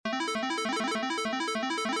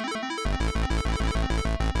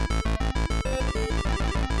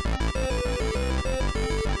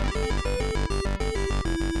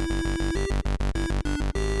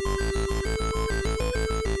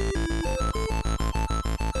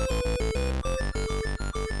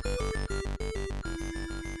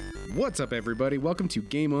What's up, everybody? Welcome to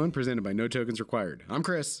Game On, presented by No Tokens Required. I'm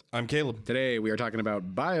Chris. I'm Caleb. Today, we are talking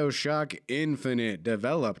about BioShock Infinite,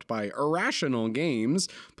 developed by Irrational Games,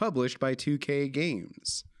 published by 2K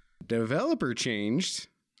Games. Developer changed.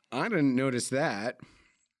 I didn't notice that.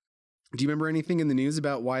 Do you remember anything in the news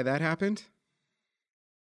about why that happened?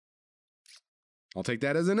 I'll take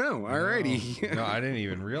that as a no. Alrighty. No, I didn't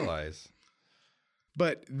even realize.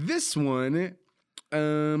 But this one...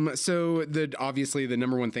 So obviously the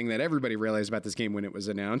number one thing that everybody realized about this game when it was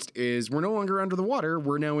announced is we're no longer under the water.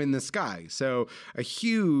 We're now in the sky. So a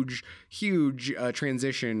huge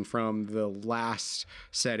transition from the last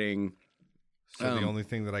setting. So the only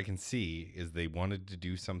thing that I can see is they wanted to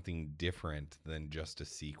do something different than just a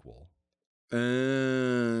sequel.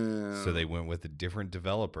 So they went with a different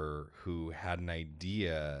developer who had an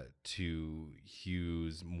idea to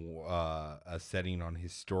use a setting on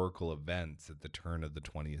historical events at the turn of the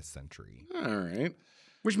 20th century. All right.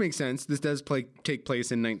 Which makes sense. This does take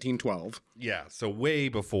place in 1912. Yeah, so way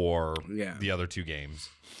before the other two games.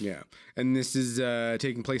 Yeah. And this is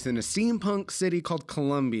taking place in a steampunk city called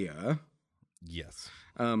Columbia. Yes.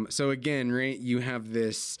 So again, right, you have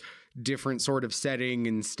this different sort of setting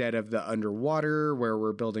instead of the underwater where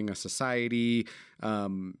we're building a society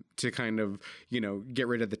to kind of, get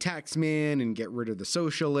rid of the taxman and get rid of the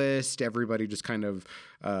socialist. Everybody just kind of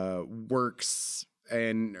works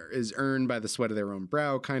and is earned by the sweat of their own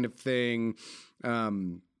brow kind of thing.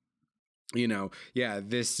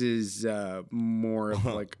 This is more of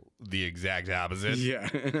like the exact opposite. Yeah.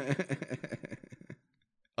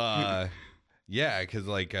 Yeah, because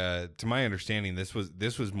to my understanding, this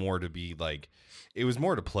was more to be like, it was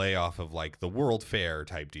more to play off of like the World Fair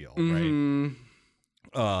type deal, right?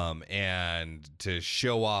 And to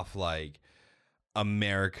show off like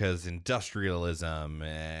America's industrialism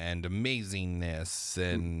and amazingness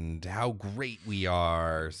and how great we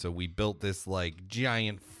are. So we built this like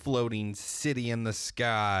giant floating city in the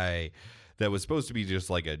sky that was supposed to be just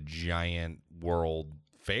like a giant World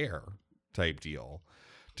Fair type deal,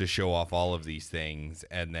 to show off all of these things.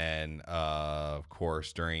 And then of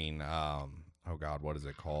course during what is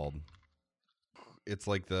it called, it's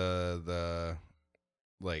like the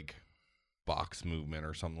like box movement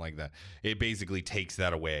or something like that. It basically takes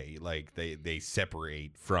that away. Like they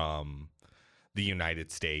separate from the United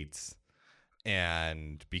States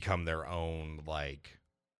and become their own like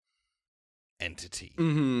entity.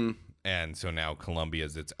 And so now Columbia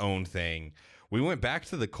is its own thing. We went back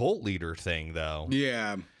to the cult leader thing, though.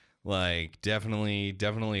 Yeah. Like, definitely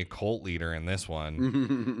a cult leader in this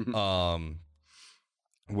one.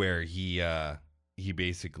 Where he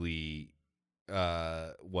basically,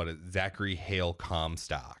 Zachary Hale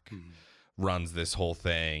Comstock runs this whole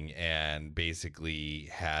thing and basically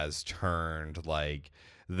has turned, like,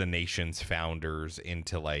 the nation's founders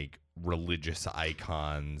into, like, religious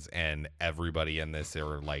icons, and everybody in this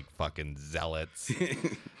are, like, fucking zealots.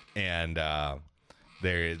 And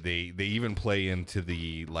they even play into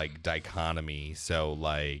the like dichotomy. So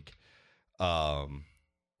like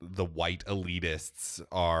the white elitists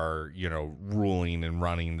are, ruling and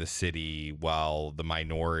running the city, while the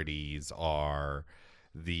minorities are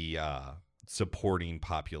the supporting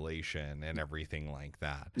population and everything like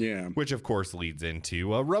that. Yeah. Which of course leads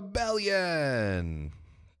into a rebellion.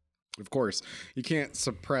 Of course. You can't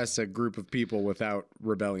suppress a group of people without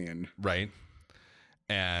rebellion. Right.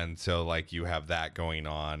 And so, like, you have that going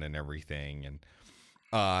on and everything. And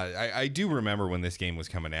I do remember when this game was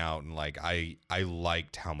coming out, and, like, I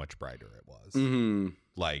liked how much brighter it was.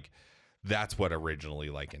 Like, that's what originally,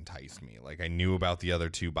 like, enticed me. Like, I knew about the other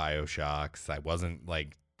two BioShocks. I wasn't,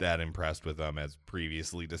 like, that impressed with them, as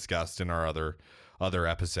previously discussed in our other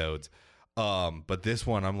episodes. But this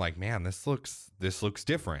one, I'm like, man, this looks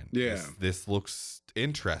different. Yeah. This looks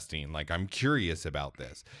interesting. Like, I'm curious about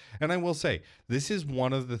this. And I will say, this is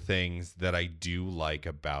one of the things that I do like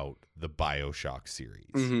about the BioShock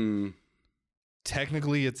series.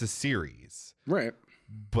 Technically, it's a series. Right.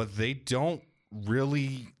 But they don't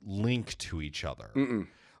really link to each other.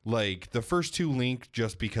 Like, the first two link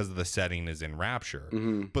just because the setting is in Rapture.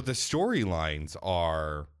 But the storylines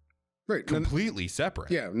are... Right. completely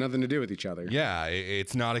separate. Yeah, nothing to do with each other. Yeah,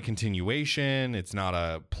 it's not a continuation. It's not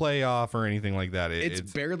a playoff or anything like that. It's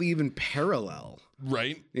barely even parallel.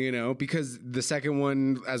 Right. Because the second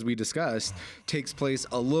one, as we discussed, takes place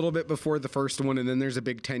a little bit before the first one, and then there's a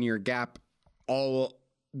big 10-year gap all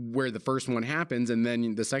where the first one happens, and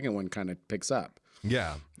then the second one kind of picks up.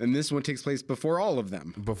 Yeah. And this one takes place before all of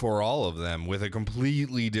them. Before all of them, with a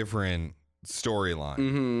completely different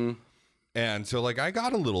storyline. And so like I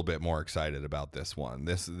got a little bit more excited about this one.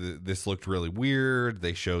 This looked really weird.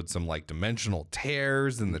 They showed some like dimensional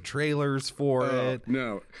tears in the trailers for it.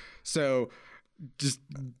 No. So just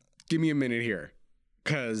give me a minute here,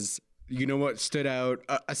 because you know what stood out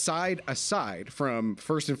aside from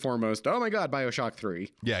first and foremost, oh my God, BioShock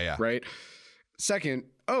 3. Yeah. Right. Second,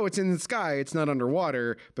 oh, it's in the sky, it's not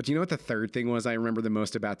underwater. But do you know what the third thing was I remember the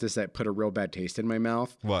most about this that put a real bad taste in my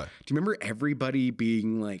mouth? What? Do you remember everybody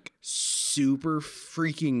being like super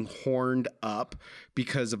freaking horned up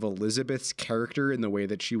because of Elizabeth's character and the way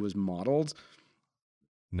that she was modeled?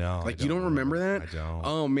 No. Like, you don't remember that? I don't.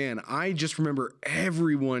 Oh, man. I just remember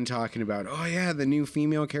everyone talking about, oh, yeah, the new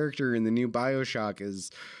female character in the new BioShock is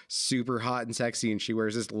super hot and sexy, and she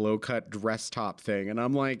wears this low-cut dress top thing. And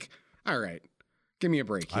I'm like, all right. Give me a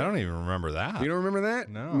break here. I don't even remember that. You don't remember that?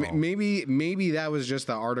 No. Maybe that was just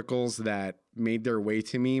the articles that made their way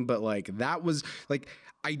to me, but like that was like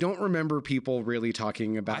I don't remember people really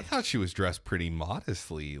talking about. I thought she was dressed pretty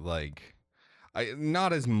modestly, like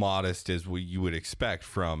not as modest as you would expect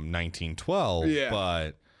from 1912,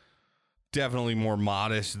 but definitely more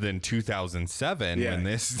modest than 2007 when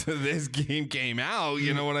this game came out.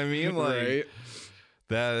 You know what I mean? Like right.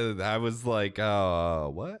 That I was like,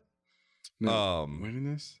 what? No. When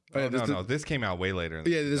did this? No. This came out way later.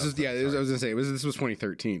 This was I was gonna say this was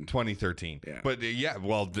 2013. 2013. Yeah. But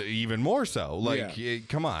even more so. Like,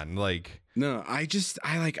 come on, like. No, I just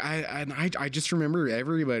remember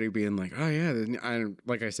everybody being like, oh yeah,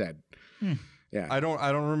 like I said, yeah. I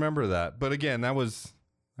don't remember that. But again, that was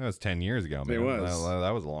 10 years ago. Man. It was. That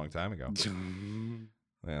was a long time ago.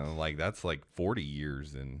 Like that's like 40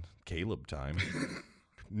 years in Caleb time.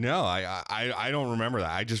 No, I don't remember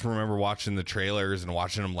that. I just remember watching the trailers and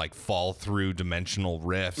watching them like fall through dimensional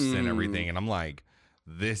rifts and everything. And I'm like,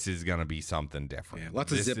 this is going to be something different. Yeah,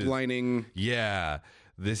 lots of zip lining. Yeah.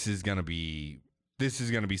 This is going to be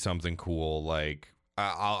something cool. Like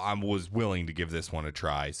I was willing to give this one a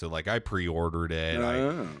try. So like I pre-ordered it.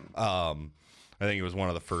 I think it was one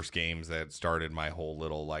of the first games that started my whole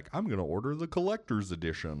little like, I'm going to order the collector's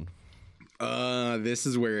edition. This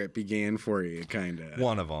is where it began for you, kind of.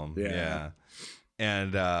 One of them, yeah.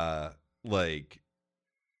 And like,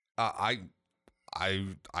 I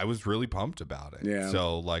was really pumped about it. Yeah.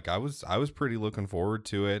 So like, I was pretty looking forward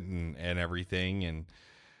to it and everything. And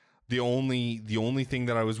the only thing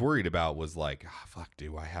that I was worried about was like, fuck,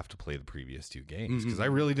 do I have to play the previous two games? Because I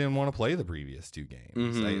really didn't want to play the previous two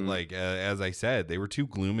games. As I said, they were too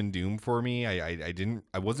gloom and doom for me. I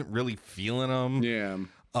wasn't really feeling them. Yeah.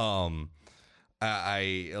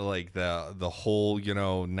 I like the whole,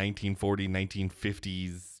 1940,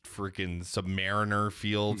 1950s freaking Submariner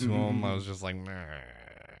feel to them. I was just like,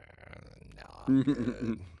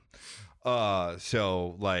 no.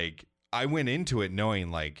 So like I went into it knowing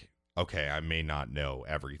like, okay, I may not know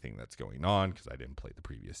everything that's going on because I didn't play the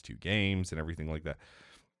previous two games and everything like that.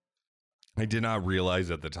 I did not realize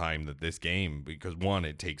at the time that this game, because one,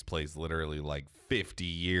 it takes place literally like 40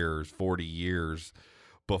 years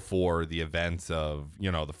before the events of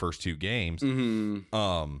the first two games,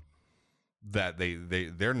 that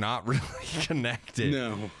they're not really connected.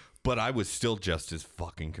 No, but I was still just as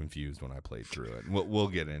fucking confused when I played through it. We'll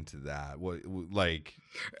get into that.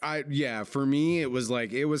 For me, it was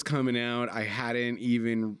like it was coming out. I hadn't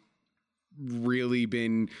even really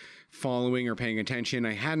been following or paying attention.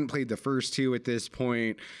 I hadn't played the first two at this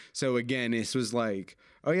point, so again, this was like,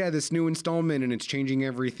 oh yeah, this new installment and it's changing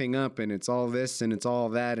everything up and it's all this and it's all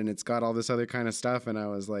that and it's got all this other kind of stuff. And I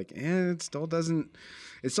was like, it still doesn't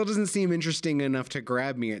seem interesting enough to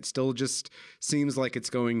grab me. It still just seems like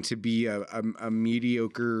it's going to be a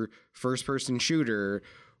mediocre first person shooter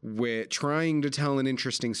with trying to tell an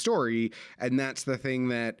interesting story. And that's the thing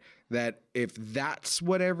that if that's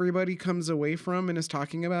what everybody comes away from and is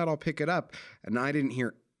talking about, I'll pick it up. And I didn't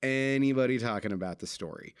hear anybody talking about the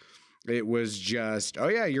story. It was just, oh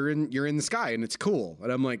yeah, you're in the sky and it's cool.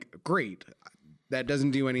 And I'm like, great. That doesn't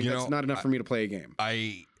do anything. That's not enough for me to play a game.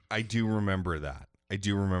 I do remember that.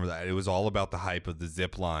 It was all about the hype of the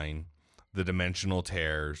zip line, the dimensional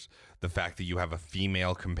tears, the fact that you have a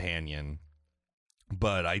female companion.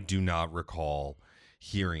 But I do not recall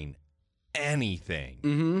hearing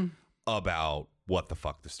anything about what the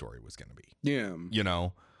fuck the story was going to be. Yeah.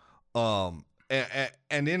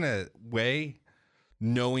 And in a way,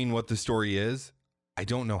 knowing what the story is, I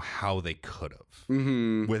don't know how they could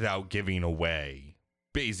have without giving away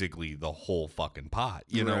basically the whole fucking pot.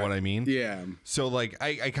 You know what I mean? Yeah. So like,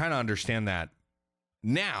 I kind of understand that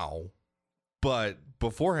now, but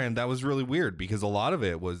beforehand that was really weird because a lot of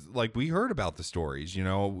it was like, we heard about the stories,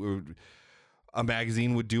 a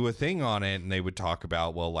magazine would do a thing on it and they would talk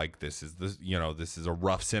about, well, like, this is a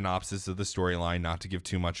rough synopsis of the storyline, not to give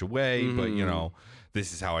too much away, but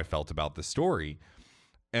this is how I felt about the story.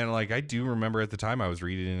 And like, I do remember at the time I was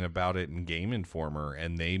reading about it in Game Informer,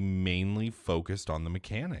 and they mainly focused on the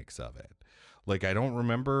mechanics of it. Like, I don't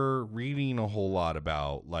remember reading a whole lot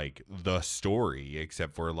about like the story,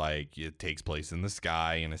 except for like it takes place in the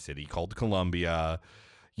sky in a city called Columbia,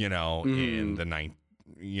 in the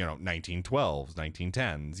 1912s,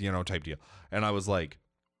 1910s, type deal. And I was like,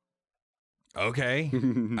 okay,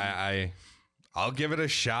 I'll give it a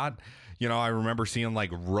shot. I remember seeing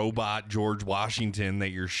like robot George Washington that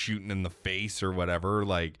you're shooting in the face or whatever.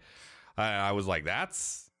 Like, I was like,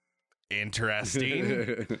 that's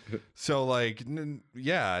interesting. So like, now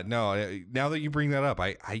that you bring that up,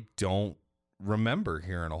 I don't remember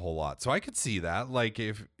hearing a whole lot. So I could see that, like,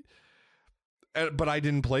 but I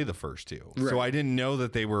didn't play the first two. Right. So I didn't know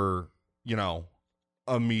that they were,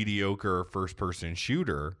 a mediocre first person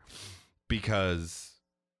shooter, because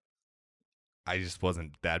I just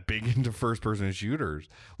wasn't that big into first person shooters.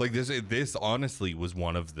 Like, this honestly was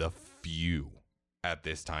one of the few at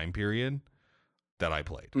this time period that I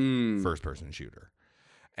played first person shooter.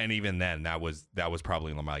 And even then, that was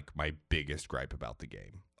probably like my biggest gripe about the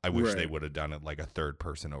game. I wish they would have done it like a third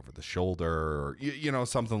person over the shoulder, or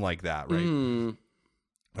something like that, right?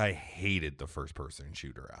 I hated the first person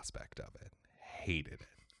shooter aspect of it. Hated it.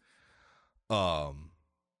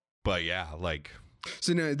 But yeah, like,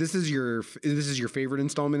 so now this is your favorite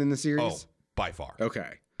installment in the series? Oh, by far.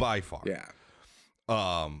 Okay. By far. Yeah.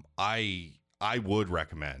 I would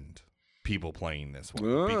recommend people playing this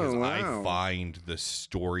one, because I find the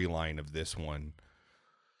storyline of this one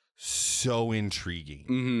so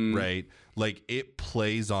intriguing, right? Like, it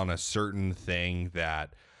plays on a certain thing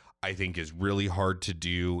that I think is really hard to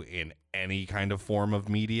do in any kind of form of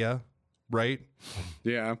media, right?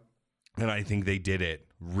 Yeah. And I think they did it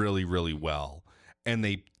really, really well. And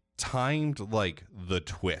they timed like the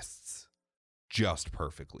twists just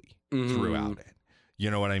perfectly throughout it.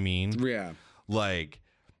 You know what I mean? Yeah. Like,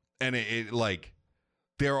 and it like,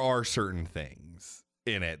 there are certain things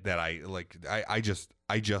in it that I like. I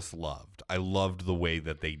just loved. I loved the way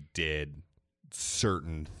that they did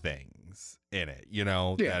certain things in it.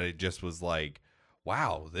 That it just was like,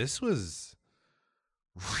 wow, this was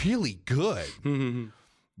really good.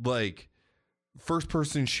 Like, first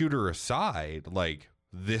person shooter aside, like,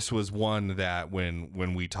 this was one that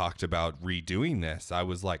when we talked about redoing this, I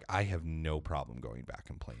was like, I have no problem going back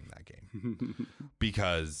and playing that game,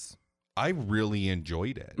 because I really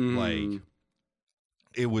enjoyed it. Like,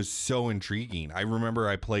 it was so intriguing. I remember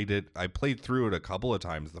I played through it a couple of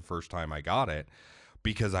times the first time I got it,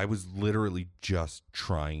 because I was literally just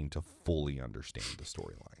trying to fully understand the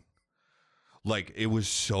storyline. Like, it was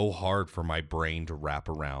so hard for my brain to wrap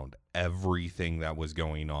around everything that was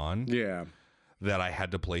going on. Yeah. That I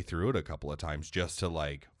had to play through it a couple of times just to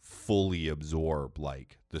like fully absorb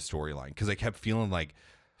like the storyline. Because I kept feeling like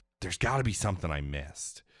there's got to be something I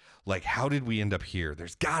missed. Like, how did we end up here?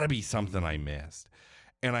 There's got to be something I missed.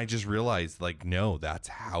 And I just realized, like, no, that's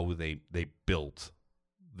how they built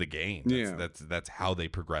the game. That's how they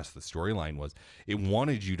progressed the storyline. Was it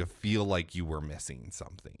wanted you to feel like you were missing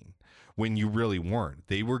something when you really weren't.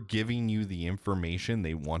 They were giving you the information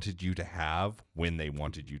they wanted you to have when they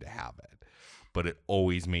wanted you to have it. But it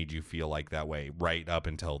always made you feel like that way right up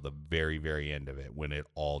until the very, very end of it, when it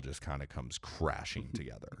all just kind of comes crashing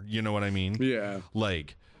together. You know what I mean? Yeah.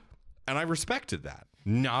 Like, and I respected that.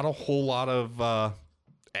 Not a whole lot of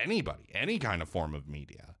anybody, any kind of form of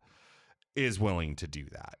media is willing to do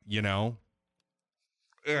that,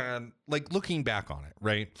 And like, looking back on it,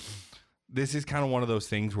 right? This is kind of one of those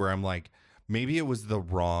things where I'm like, maybe it was the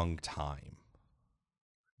wrong time.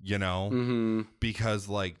 Because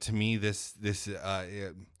like, to me, this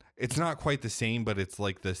it's not quite the same, but it's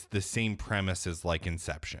like the same premise as like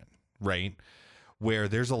Inception, right? Where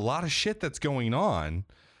there's a lot of shit that's going on,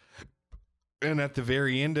 and at the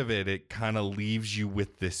very end of it, it kind of leaves you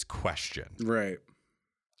with this question,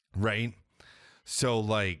 right? So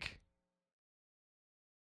like,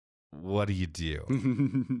 what do you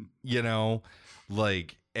do?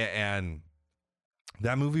 Like, and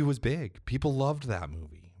that movie was big. People loved that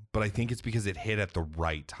movie. But I think it's because it hit at the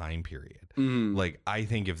right time period. Like, I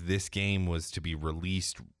think if this game was to be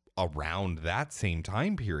released around that same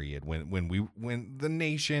time period, when the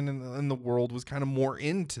nation and the world was kind of more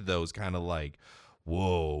into those kind of like,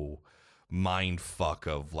 whoa, mind fuck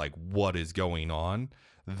of like, what is going on,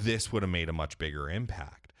 this would have made a much bigger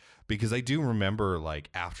impact. because I do remember like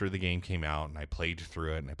after the game came out and I played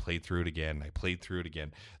through it and I played through it again and I played through it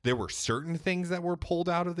again, there were certain things that were pulled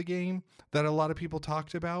out of the game that a lot of people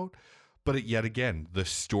talked about, but yet again, the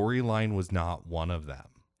storyline was not one of them.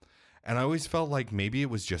 And I always felt like maybe it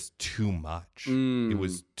was just too much. It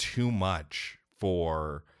was too much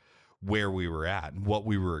for where we were at and what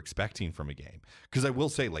we were expecting from a game. Because I will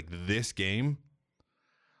say, like, this game,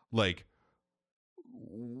 like,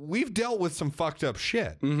 we've dealt with some fucked up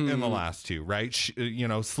shit in the last two, right?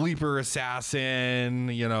 Sleeper assassin,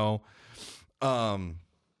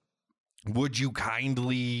 would you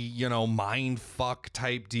kindly, mind fuck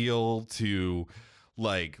type deal to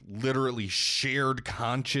like literally shared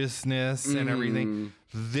consciousness and everything.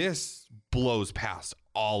 This blows past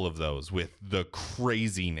all of those with the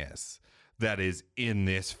craziness that is in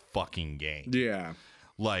this fucking game. Yeah.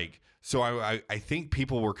 Like, so I think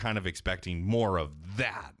people were kind of expecting more of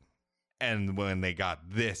that. And when they got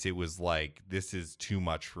this, it was like, this is too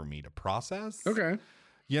much for me to process. Okay.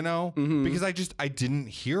 Because I didn't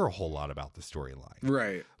hear a whole lot about the storyline.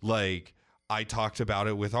 Right. Like, I talked about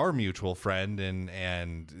it with our mutual friend,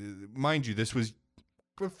 and mind you, this was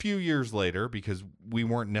a few years later because we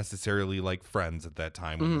weren't necessarily like friends at that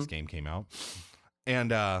time when this game came out. And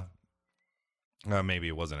maybe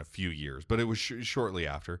it wasn't a few years, but it was shortly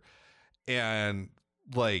after. And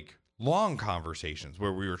like long conversations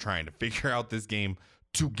where we were trying to figure out this game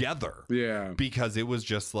together. Yeah. Because it was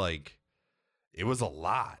just like, it was a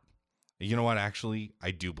lot. You know what? Actually,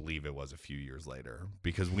 I do believe it was a few years later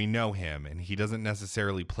because we know him and he doesn't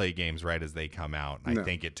necessarily play games right as they come out. And I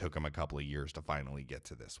think it took him a couple of years to finally get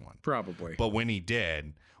to this one. Probably. But when he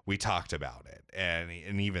did, we talked about it.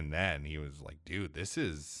 And even then he was like, dude,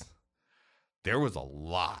 there was a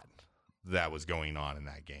lot that was going on in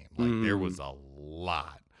that game. Like there was a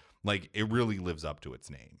lot. Like it really lives up to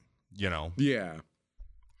its name, Yeah.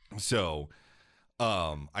 So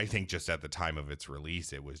I think just at the time of its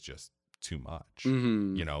release, it was just too much.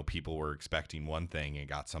 People were expecting one thing and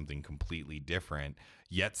got something completely different,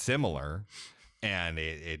 yet similar, and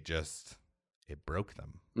it broke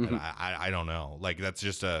them. And I don't know. Like that's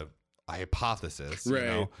just a hypothesis,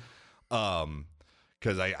 right?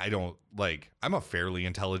 Because I don't like. I'm a fairly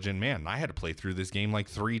intelligent man. I had to play through this game like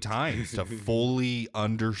 3 times to fully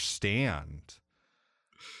understand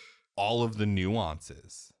all of the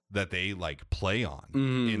nuances that they like play on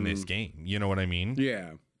in this game. You know what I mean?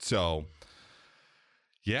 Yeah. So,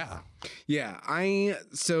 yeah. Yeah.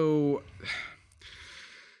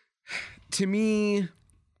 To me,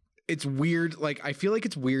 it's weird. Like, I feel like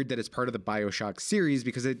it's weird that it's part of the BioShock series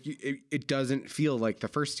because it doesn't feel like the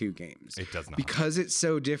first 2 games. It does not. Because it's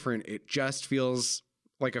so different. It just feels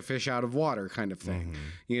like a fish out of water kind of thing,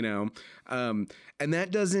 and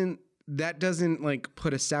that doesn't like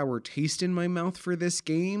put a sour taste in my mouth for this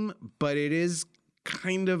game, but it is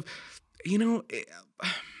kind of,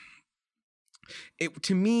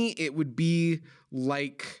 to me, it would be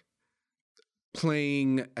like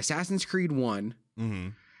playing Assassin's Creed 1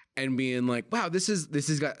 and being like, wow, this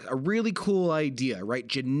has got a really cool idea, right?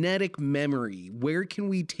 Genetic memory. Where can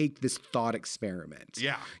we take this thought experiment?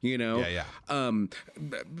 Yeah. Yeah.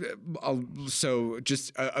 So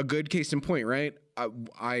just a good case in point, right?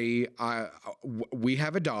 We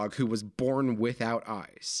have a dog who was born without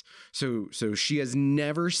eyes. So she has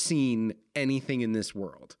never seen anything in this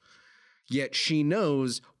world. Yet she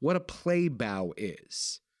knows what a play bow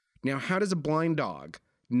is. Now, how does a blind dog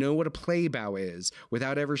know what a play bow is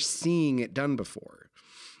without ever seeing it done before?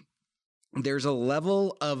 There's a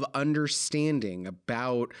level of understanding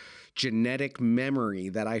about genetic memory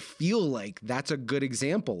that I feel like that's a good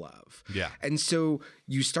example of. Yeah. And so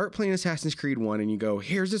you start playing Assassin's Creed 1 and you go,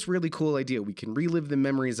 here's this really cool idea. We can relive the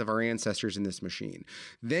memories of our ancestors in this machine.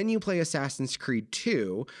 Then you play Assassin's Creed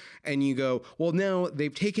 2 and you go, well, now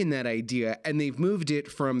they've taken that idea and they've moved it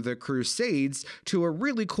from the Crusades to a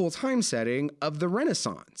really cool time setting of the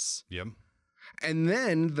Renaissance. Yep. And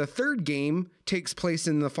then the third game takes place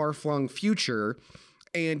in the far-flung future,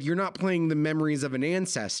 and you're not playing the memories of an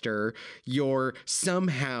ancestor. You're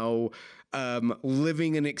somehow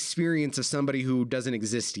living an experience of somebody who doesn't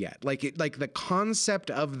exist yet. Like the concept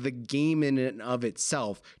of the game in and of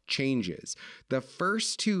itself changes. The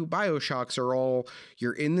first 2 BioShocks are all,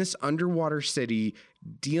 you're in this underwater city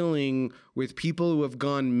dealing with people who have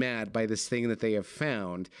gone mad by this thing that they have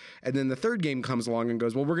found. And then the third game comes along and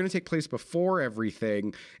goes, well, we're going to take place before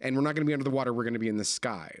everything, and we're not going to be under the water. We're going to be in the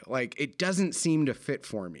sky. Like, it doesn't seem to fit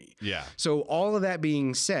for me. Yeah. So all of that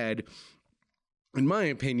being said, in my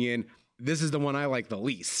opinion, this is the one I like the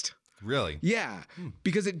least. Really? Yeah,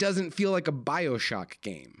 because it doesn't feel like a BioShock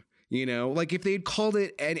game. You know, like if they'd called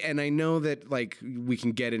it, and I know that like we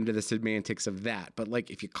can get into the semantics of that, but like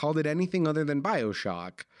if you called it anything other than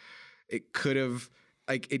BioShock, it could have,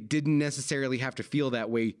 like, it didn't necessarily have to feel that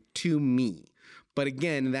way to me. But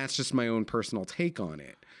again, that's just my own personal take on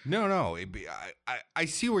it. No, I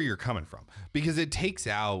see where you're coming from, because it takes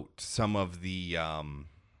out some of the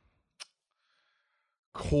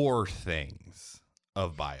core things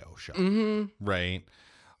of BioShock, right?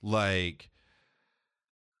 Like,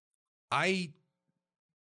 I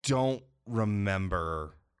don't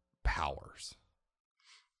remember powers.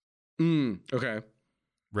 Okay.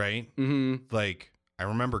 Right? Like, I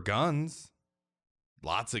remember guns.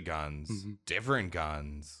 Lots of guns. Different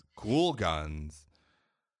guns. Cool guns.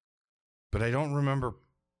 But I don't remember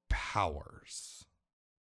powers.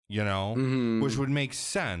 You know? Which would make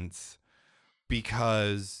sense,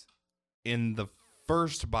 because in the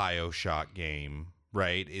first BioShock game,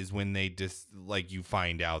 right, is when they you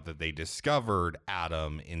find out that they discovered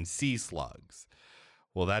Adam in sea slugs.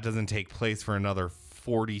 Well, that doesn't take place for another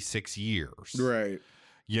 46 years. Right.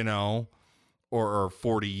 You know, or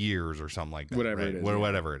 40 years or something like that. Whatever it is.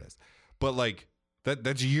 Whatever it is. But like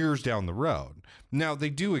that's years down the road. Now, they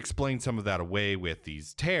do explain some of that away with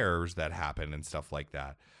these tears that happen and stuff like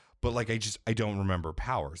that. But like, I don't remember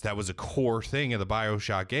powers. That was a core thing of the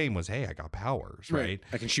BioShock game was, hey, I got powers, right?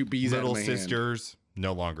 I can shoot bees out of my hand. Little sisters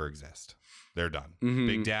no longer exist. They're done.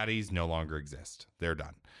 Big Daddies no longer exist. They're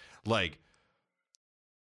done. Like,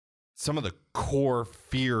 some of the core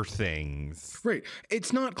fear things. Right.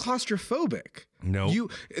 It's not claustrophobic. No.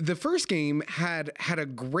 The first game had a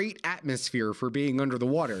great atmosphere for being under the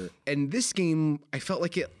water. And this game, I felt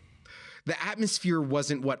like the atmosphere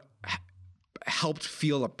wasn't what helped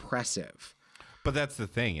feel oppressive. But that's the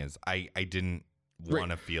thing, is I didn't want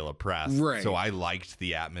to feel oppressed. Right. So I liked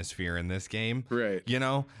the atmosphere in this game. Right. You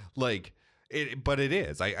know, like, but it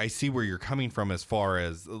is. I see where you're coming from, as far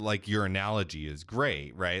as like your analogy is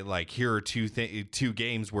great, right? Like, here are two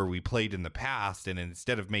games where we played in the past, and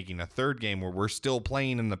instead of making a third game where we're still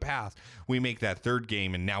playing in the past, we make that third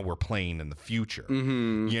game and now we're playing in the future.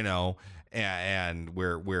 You know, and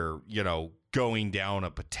we're you know, going down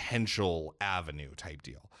a potential avenue type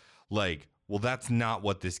deal. Like, well, that's not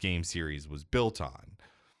what this game series was built on.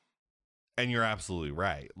 And you're absolutely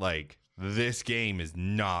right. Like, this game is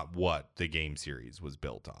not what the game series was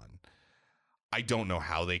built on. I don't know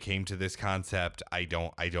how they came to this concept. I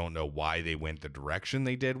don't know why they went the direction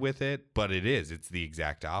they did with it, but it's the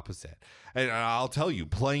exact opposite. And I'll tell you,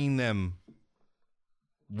 playing them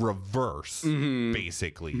reverse,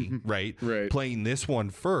 basically, right? Playing this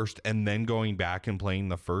one first and then going back and playing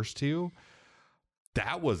the first two,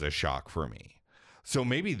 that was a shock for me. So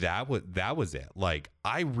maybe that was it. Like,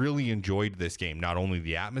 I really enjoyed this game, not only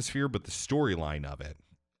the atmosphere, but the storyline of it.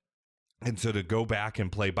 And so to go back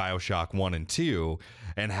and play BioShock 1 and 2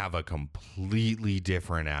 and have a completely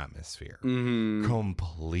different atmosphere,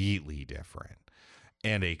 completely different,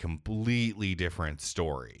 and a completely different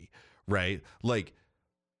story, right? Like,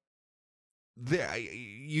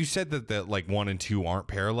 you said that like 1 and 2 aren't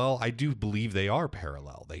parallel. I do believe they are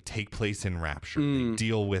parallel. They take place in Rapture. They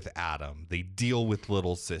deal with Adam. They deal with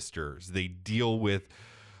little sisters. They deal with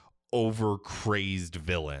over-crazed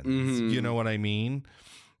villains. You know what I mean?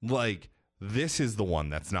 Like, this is the one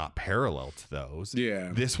that's not parallel to those.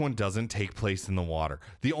 Yeah. This one doesn't take place in the water.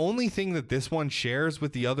 The only thing that this one shares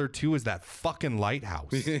with the other two is that fucking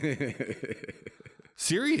lighthouse.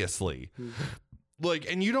 Seriously. Like,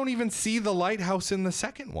 and you don't even see the lighthouse in the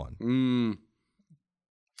second one.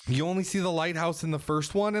 You only see the lighthouse in the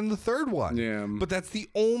first one and the third one. Yeah. But that's the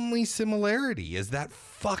only similarity, is that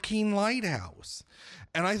fucking lighthouse.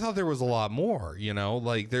 And I thought there was a lot more, you know,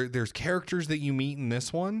 like there's characters that you meet in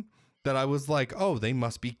this one that I was like, oh, they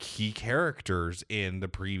must be key characters in the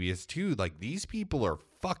previous two. Like, these people are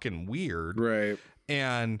fucking weird. Right.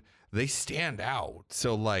 And they stand out.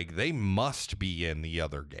 So, like, they must be in the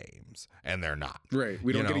other games, and they're not. Right.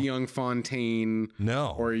 We don't get a young Fontaine.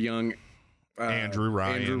 No. Or a young Andrew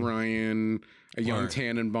Ryan. A young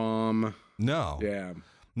Tannenbaum. No. Yeah.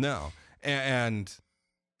 No. And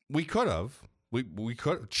we could have. We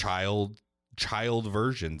could child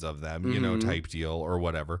versions of them, you know, type deal or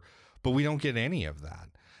whatever. But we don't get any of that.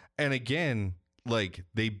 And again, like,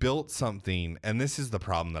 they built something, and this is the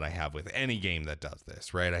problem that I have with any game that does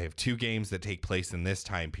this, right? I have two games that take place in this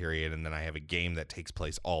time period, and then I have a game that takes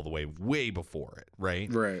place all the way before it,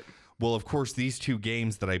 right? Right. Well, of course, these two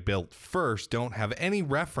games that I built first don't have any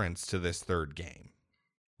reference to this third game,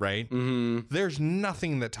 right? There's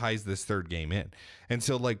nothing that ties this third game in. And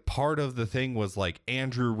so like part of the thing was like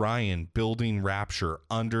Andrew Ryan building Rapture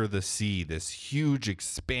under the sea, this huge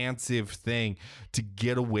expansive thing to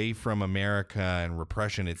get away from America and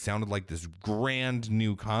repression. It sounded like this grand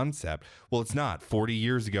new concept. Well, it's not. 40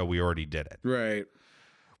 years ago, we already did it. Right.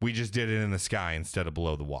 We just did it in the sky instead of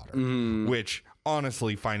below the water, which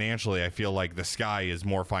honestly, financially, I feel like the sky is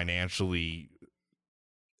more financially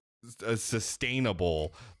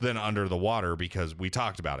sustainable than under the water because we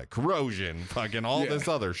talked about it. Corrosion, fucking all this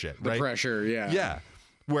other shit. The right? pressure, yeah. Yeah.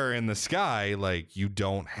 Where in the sky, like, you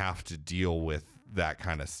don't have to deal with that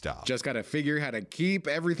kind of stuff. Just got to figure how to keep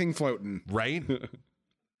everything floating. Right?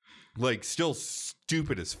 Like, still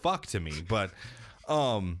stupid as fuck to me, but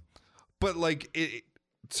like,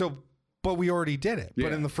 but we already did it. Yeah.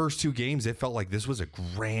 But in the first two games, it felt like this was a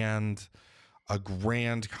grand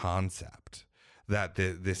concept that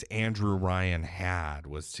this Andrew Ryan had,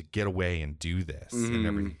 was to get away and do this and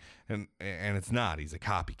everything. And it's not. He's a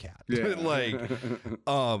copycat. Yeah. Like,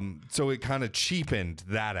 so it kind of cheapened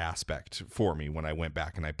that aspect for me when I went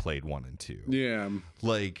back and I played 1 and 2. Yeah.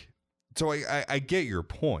 Like, so I get your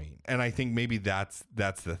point, and I think maybe that's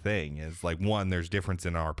the thing is like, one, there's difference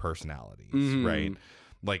in our personalities, right?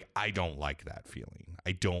 Like, I don't like that feeling.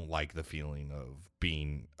 I don't like the feeling of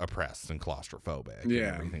being oppressed and claustrophobic and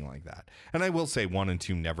everything like that. And I will say 1 and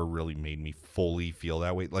 2 never really made me fully feel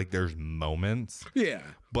that way. Like, there's moments. Yeah.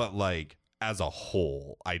 But like, as a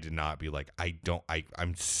whole, I did not be like,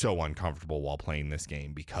 I'm so uncomfortable while playing this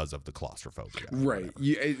game because of the claustrophobia. Right.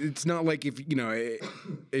 It's not like if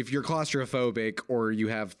you're claustrophobic or you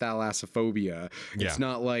have thalassophobia, it's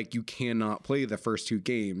not like you cannot play the first 2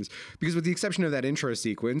 games, because with the exception of that intro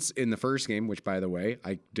sequence in the first game, which by the way,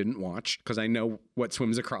 I didn't watch because I know what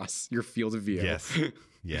swims across your field of view. Yes.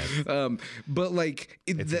 Yes. But like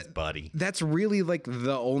it's his buddy. That's really like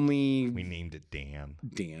the only. We named it Dan.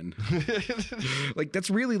 Like,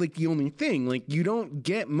 that's really like the only thing. Like, you don't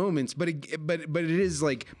get moments, but it's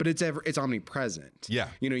omnipresent. Yeah.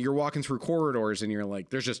 You know, you're walking through corridors and you're like,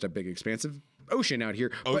 there's just a big expansive ocean out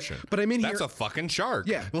here. But I'm in here. That's a fucking shark.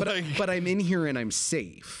 Yeah. But I'm in here and I'm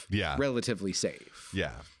safe. Yeah. Relatively safe.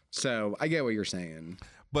 Yeah. So I get what you're saying.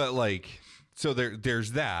 But like, so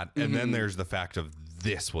there's that, and then there's the fact of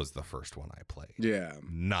this was the first one I played. Yeah.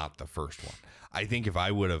 Not the first one. I think if I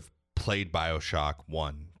would have played BioShock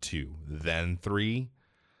 1, 2, then 3,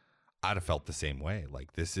 I'd have felt the same way.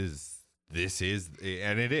 Like, this is,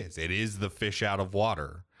 and it is the fish out of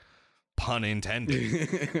water, pun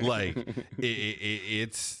intended. Like,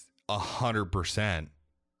 it's 100%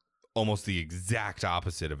 almost the exact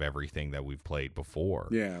opposite of everything that we've played before.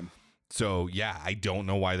 Yeah. So, yeah, I don't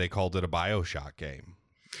know why they called it a BioShock game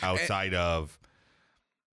outside of,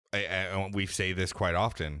 we say this quite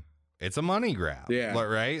often, it's a money grab. Yeah.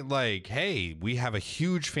 Right? Like, hey, we have a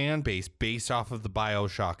huge fan base based off of the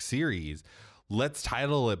BioShock series. Let's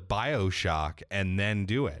title it BioShock and then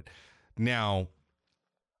do it. Now,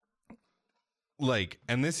 like,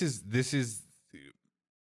 and this is,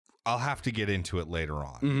 I'll have to get into it later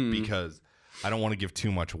on because I don't want to give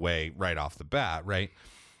too much away right off the bat, right?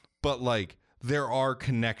 But like, there are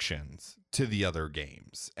connections to the other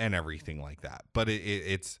games and everything like that. But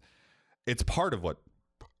it's part of what,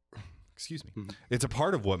 excuse me, it's a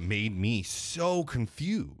part of what made me so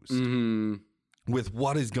confused with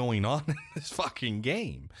what is going on in this fucking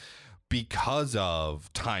game because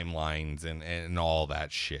of timelines and all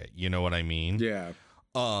that shit. You know what I mean? Yeah.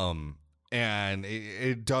 And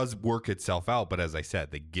it does work itself out. But as I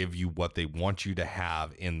said, they give you what they want you to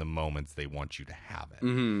have in the moments they want you to have it,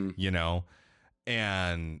 you know?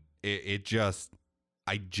 And I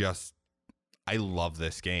love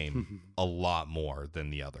this game a lot more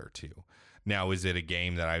than the other two. Now, is it a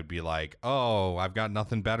game that I would be like, oh, I've got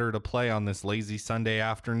nothing better to play on this lazy Sunday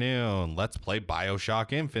afternoon, let's play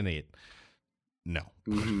BioShock Infinite? No.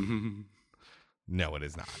 No, it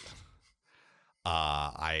is not.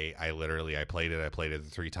 I played it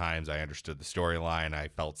 3 times. I understood the storyline. I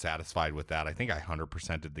felt satisfied with that. I think I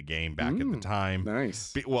 100%ed the game back at the time.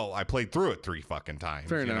 Nice. Well, I played through it 3 fucking times.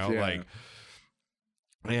 Fair enough. Yeah. Like,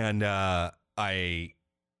 and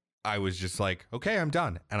I was just like, okay, I'm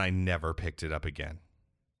done, and I never picked it up again.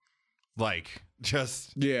 Like,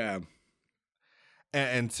 just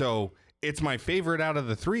and so it's my favorite out of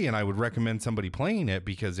the 3, and I would recommend somebody playing it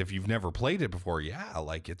because if you've never played it before,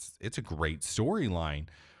 like it's a great storyline.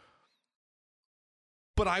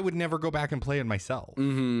 But I would never go back and play it myself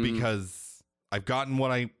because I've gotten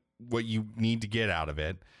what you need to get out of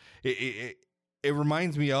it. It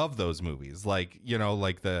reminds me of those movies, like, you know,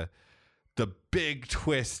 like the big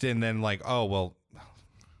twist, and then like, oh well,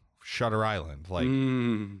 Shutter Island. Like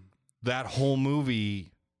that whole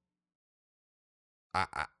movie,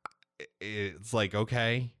 it's like,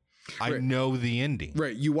 okay, I know the ending.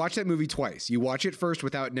 Right. You watch that movie twice. You watch it first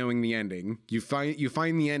without knowing the ending. You find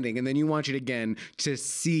the ending, and then you watch it again to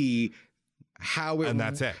see how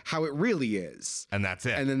it really is. And that's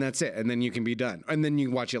it. And then that's it. And then you can be done. And then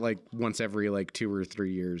you watch it like once every like 2 or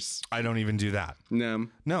 3 years. I don't even do that.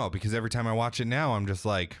 No, because every time I watch it now, I'm just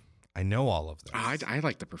like, I know all of this. I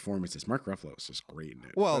like the performances. Mark Ruffalo is just great in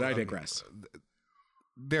it. Well, but I digress.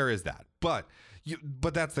 There is that. But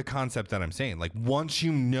that's the concept that I'm saying. Like, once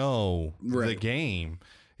you know the game,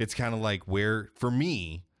 it's kind of like where, for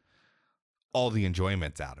me, all the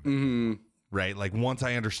enjoyment's out of it. Right? Like, once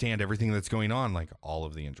I understand everything that's going on, like, all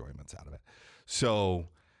of the enjoyment's out of it. So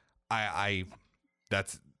I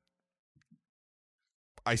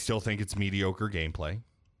still think it's mediocre gameplay.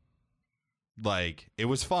 Like, it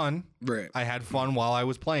was fun. Right. I had fun while I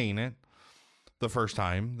was playing it the first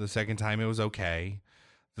time. The second time it was okay.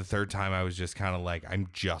 The third time I was just kind of like, I'm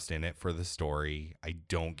just in it for the story. I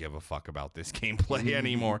don't give a fuck about this gameplay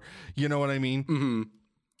anymore. You know what I mean?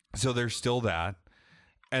 So there's still that.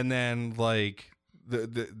 And then like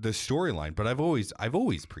the storyline, but I've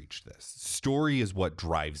always preached this. Story is what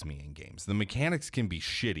drives me in games. The mechanics can be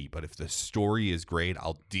shitty, but if the story is great,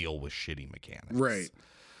 I'll deal with shitty mechanics. Right.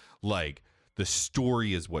 Like, the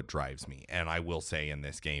story is what drives me. And I will say in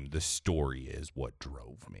this game, the story is what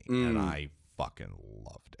drove me. And I fucking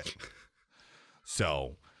loved it.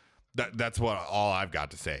 So that's all I've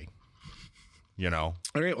got to say. You know?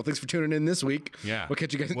 All right. Well, thanks for tuning in this week. Yeah. We'll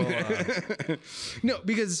catch you guys. Well, no,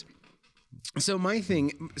 because... So my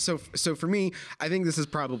thing, so for me, I think this is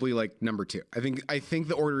probably like number 2. I think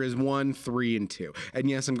the order is 1, 3, and 2. And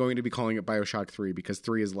yes, I'm going to be calling it BioShock 3 because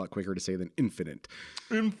 3 is a lot quicker to say than Infinite.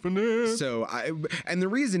 So and the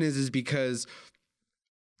reason is because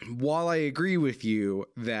while I agree with you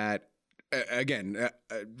that again,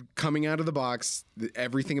 coming out of the box,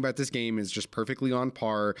 everything about this game is just perfectly on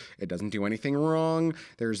par. It doesn't do anything wrong.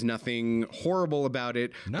 There's nothing horrible about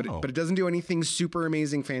it, but it doesn't do anything super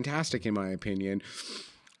amazing, fantastic, in my opinion.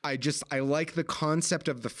 I like the concept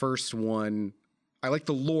of the first one. I like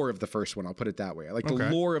the lore of the first one. I'll put it that way. I like the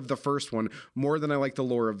lore of the first one more than I like the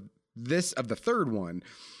lore of the third one.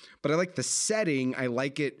 But I like the setting. I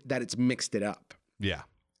like it that it's mixed it up. Yeah.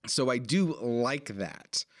 So I do like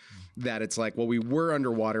that it's like, well, we were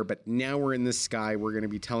underwater, but now we're in the sky. We're going to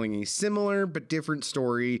be telling a similar but different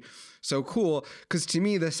story. So cool. Because to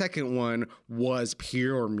me, the second one was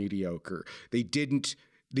pure mediocre. They didn't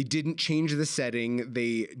change the setting.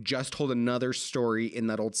 They just told another story in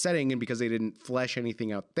that old setting. And because they didn't flesh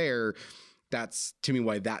anything out there, that's to me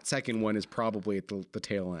why that second one is probably at the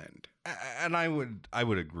tail end. And I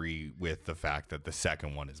would agree with the fact that the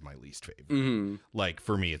second one is my least favorite. Like,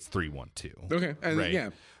 for me, it's 3-1-2. Okay. And right? Yeah.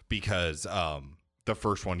 Because the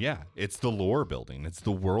first one, it's the lore building. It's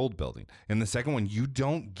the world building. In the second one, you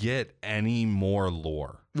don't get any more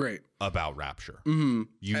lore about Rapture. You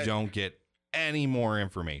don't get any more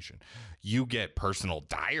information. You get personal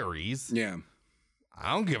diaries. Yeah.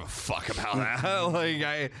 I don't give a fuck about that.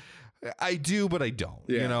 Like, I do, but I don't.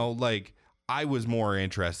 Yeah. You know, like, I was more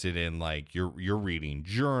interested in, like, you're reading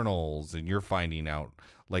journals and you're finding out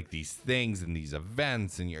like these things and these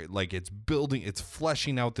events, and you're like, it's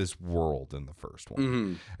fleshing out this world in the first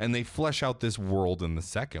one, and they flesh out this world in the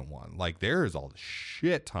second one. Like, there is a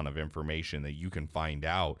shit ton of information that you can find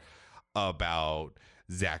out about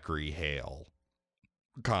Zachary Hale,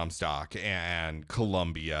 Comstock, and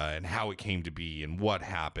Columbia, and how it came to be, and what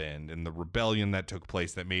happened, and the rebellion that took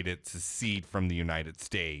place that made it secede from the United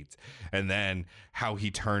States, and then how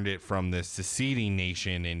he turned it from this seceding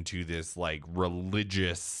nation into this like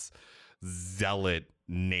religious zealot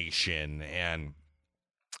nation, and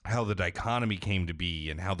how the dichotomy came to be,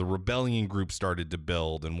 and how the rebellion group started to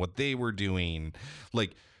build, and what they were doing.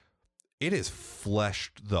 Like, it is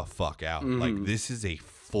fleshed the fuck out. Like, this is a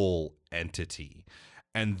full entity.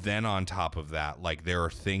 And then on top of that, like, there are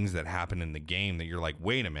things that happen in the game that you're like,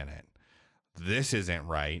 wait a minute, this isn't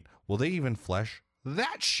right. Well, they even flesh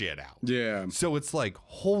that shit out. Yeah. So it's like,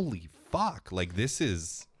 holy fuck. Like, this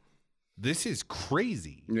is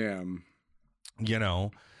crazy. Yeah. You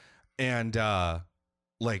know? And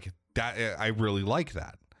like, that, I really like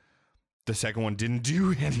that. The second one didn't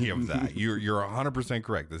do any of that. You're 100%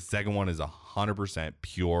 correct. The second one is 100%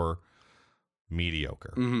 pure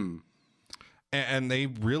mediocre. And they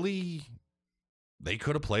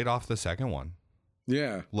could have played off the second one.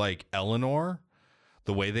 Yeah. Like, Eleanor,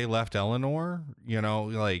 the way they left Eleanor, you know,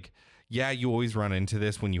 like, yeah, you always run into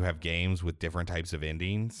this when you have games with different types of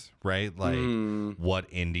endings, right? Like, what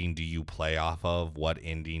ending do you play off of? What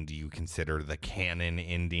ending do you consider the canon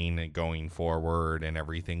ending going forward and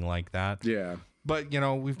everything like that? Yeah. But,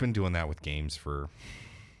 we've been doing that with games for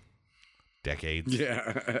decades.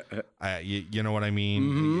 Yeah. You know what I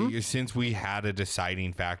mean? Since we had a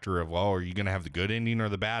deciding factor of, well, are you going to have the good ending or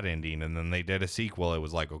the bad ending? And then they did a sequel. It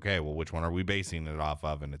was like, okay, well, which one are we basing it off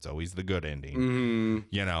of? And it's always the good ending,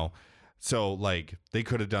 So, like, they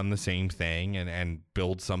could have done the same thing and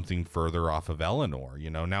build something further off of Eleanor.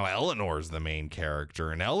 Now Eleanor's the main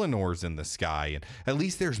character and Eleanor's in the sky. And at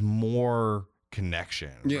least there's more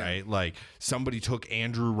connection, right? Like, somebody took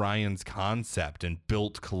Andrew Ryan's concept and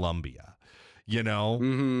built Columbia,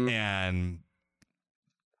 and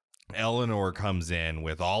Eleanor comes in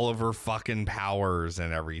with all of her fucking powers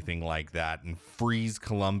and everything like that and frees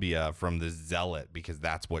Columbia from this zealot because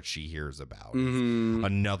that's what she hears about.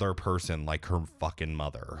 Another person like her fucking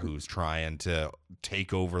mother who's trying to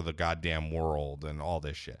take over the goddamn world and all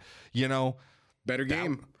this shit. Better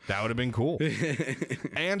game. That would have been cool.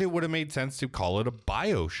 And it would have made sense to call it a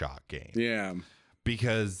BioShock game. Yeah.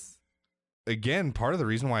 Because, again, part of the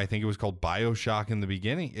reason why I think it was called BioShock in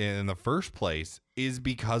the first place, is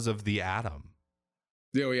because of the atom.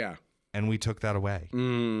 Oh, yeah. And we took that away.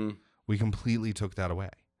 We completely took that away.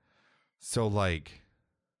 So, like,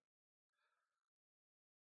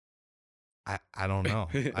 I don't know.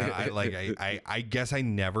 I guess I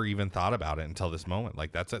never even thought about it until this moment.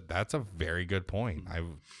 Like, that's a very good point.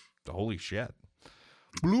 Holy shit.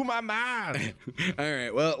 Blew my mind. All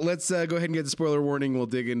right. Well, let's go ahead and get the spoiler warning. We'll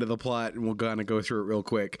dig into the plot and we'll kind of go through it real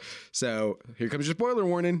quick. So here comes your spoiler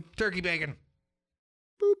warning. Turkey bacon.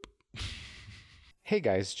 Boop. Hey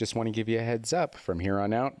guys, just want to give you a heads up. From here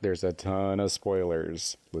on out, there's a ton of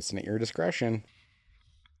spoilers. Listen at your discretion.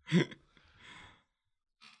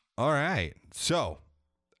 All right. So,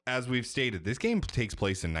 as we've stated, this game takes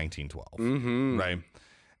place in 1912, right?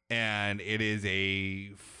 And it is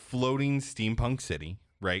a floating steampunk city,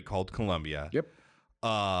 right, called Columbia. Yep.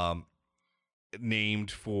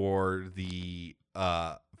 Named for the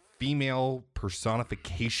female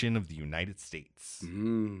personification of the United States.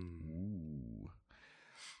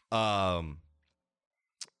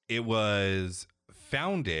 It was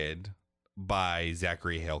founded by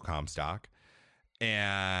Zachary Hale Comstock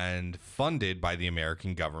and funded by the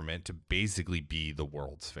American government to basically be the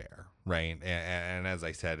World's Fair, right? And as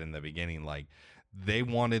I said in the beginning, like, they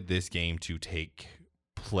wanted this game to take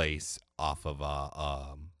place off of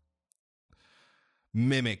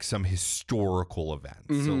mimic some historical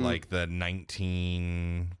events. So like the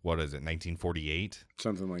 1948?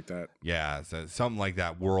 Something like that. Yeah, so something like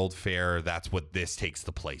that. World Fair, that's what this takes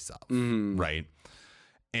the place of, right?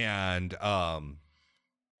 And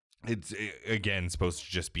it's, again, supposed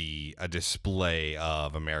to just be a display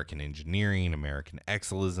of American engineering, American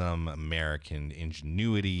excellism, American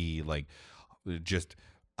ingenuity, like, just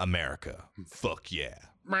America. Fuck yeah.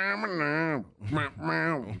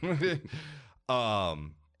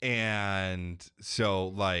 And so,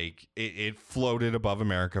 like, it floated above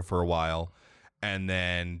America for a while, and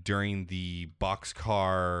then during the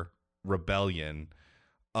Boxcar Rebellion,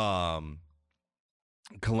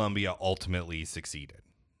 Columbia ultimately seceded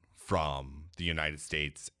from the United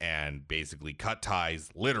States and basically cut ties,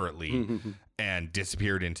 literally, and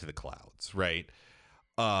disappeared into the clouds, right?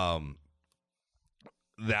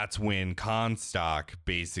 That's when Comstock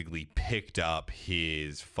basically picked up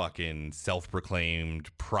his fucking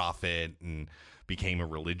self-proclaimed prophet and became a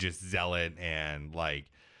religious zealot and,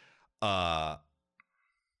 like,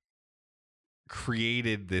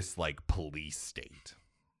 created this, like, police state,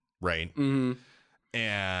 right?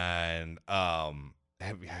 And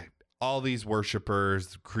all these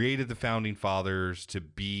worshipers created the founding fathers to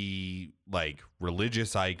be, like,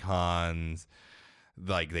 religious icons.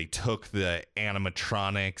 Like, they took the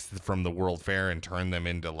animatronics from the World Fair and turned them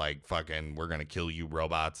into, like, fucking, we're gonna kill you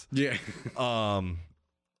robots. Yeah.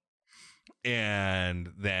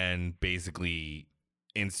 And then basically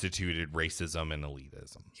instituted racism and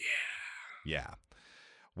elitism. Yeah.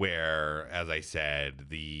 Where, as I said,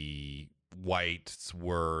 the whites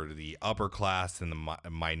were the upper class and the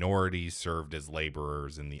minorities served as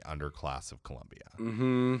laborers in the underclass of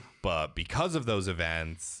Columbia. But because of those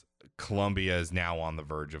events, Columbia is now on the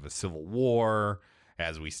verge of a civil war.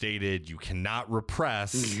 As we stated, you cannot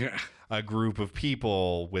repress a group of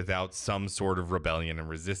people without some sort of rebellion and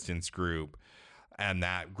resistance group. And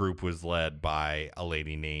that group was led by a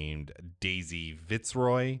lady named Daisy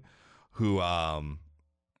Fitzroy, who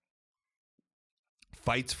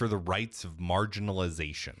fights for the rights of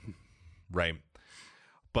marginalization, right?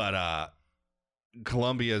 But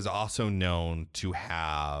Columbia is also known to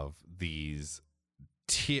have these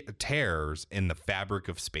tears in the fabric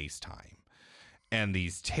of space-time. And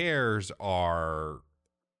these tears are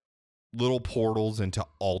little portals into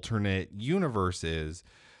alternate universes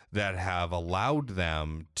that have allowed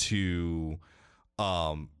them to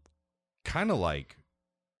kind of like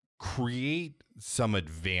create some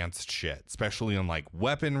advanced shit, especially in like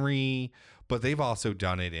weaponry, but they've also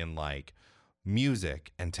done it in like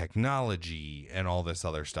music and technology and all this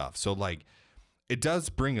other stuff. So like it does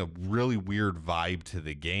bring a really weird vibe to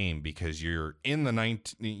the game because you're in the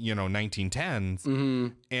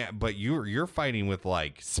 1910s, but you're fighting with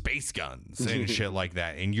like space guns and shit like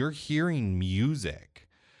that, and you're hearing music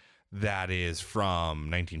that is from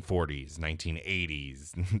 1940s,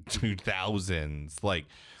 1980s, 2000s, like,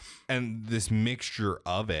 and this mixture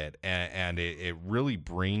of it, and it really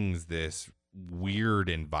brings this weird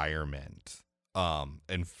environment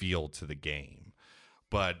and feel to the game.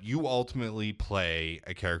 But you ultimately play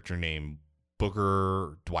a character named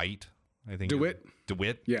Booker Dwight, I think. DeWitt?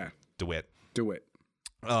 Yeah. DeWitt.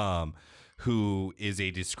 Who is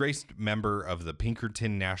a disgraced member of the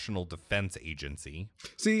Pinkerton National Defense Agency.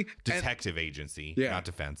 Detective agency, not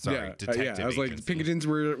defense. Sorry, detective I was agency. like, Pinkertons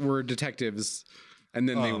were detectives, and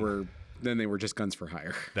then they were just guns for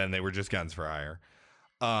hire.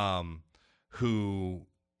 Who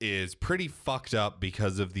is pretty fucked up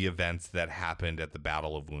because of the events that happened at the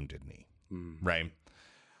Battle of Wounded Knee, right?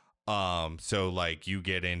 So like you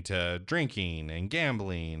get into drinking and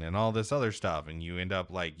gambling and all this other stuff, and you end up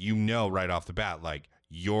like, right off the bat, like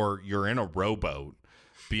you're in a rowboat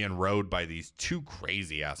being rowed by these two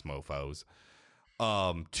crazy ass mofos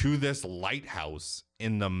to this lighthouse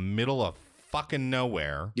in the middle of fucking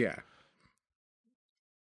nowhere. Yeah.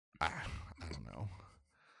 I don't know.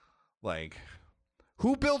 Like,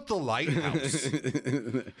 who built the lighthouse?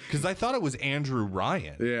 Because I thought it was Andrew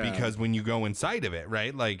Ryan. Yeah. Because when you go inside of it,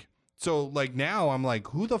 right? Like, so like now I'm like,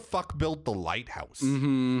 who the fuck built the lighthouse?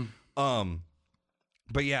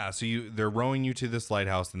 But yeah, so they're rowing you to this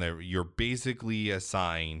lighthouse, and you're basically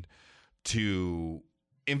assigned to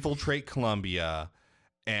infiltrate Columbia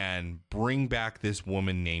and bring back this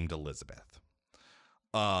woman named Elizabeth.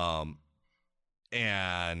 And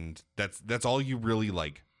that's all you really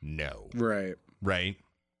like know. Right.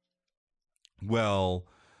 Well,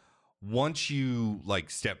 once you like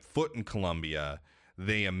step foot in Columbia,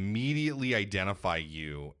 they immediately identify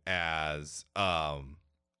you as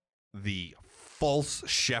the false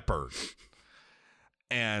shepherd.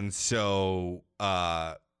 And so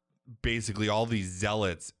basically all these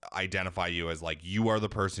zealots identify you as like, you are the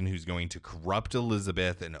person who's going to corrupt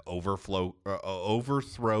Elizabeth and overthrow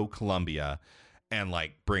Columbia and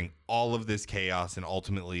like bring all of this chaos and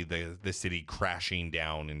ultimately the city crashing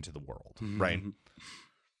down into the world, right?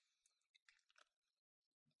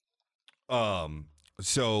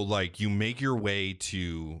 So like you make your way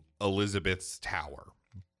to Elizabeth's tower,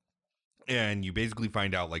 and you basically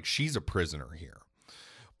find out like she's a prisoner here,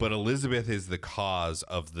 but Elizabeth is the cause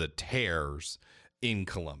of the tears in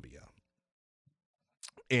Columbia,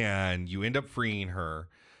 and you end up freeing her,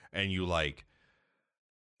 and you like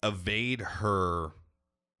evade her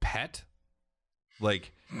pet.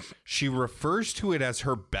 Like she refers to it as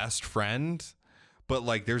her best friend, but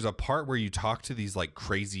like there's a part where you talk to these like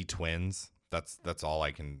crazy twins. That's all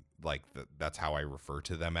I can like. That's how I refer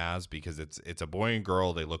to them as, because it's a boy and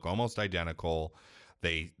girl. They look almost identical.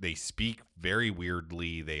 They speak very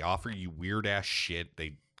weirdly. They offer you weird ass shit.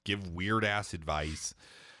 They give weird ass advice,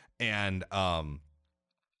 and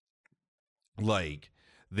like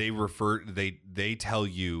they tell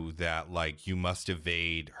you that like you must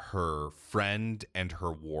evade her friend and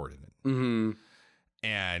her warden.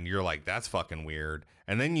 And you're like, that's fucking weird.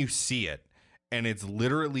 And then you see it, and it's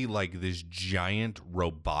literally like this giant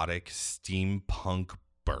robotic steampunk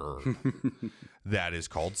bird that is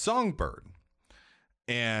called Songbird.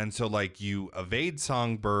 And so like you evade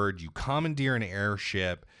Songbird, you commandeer an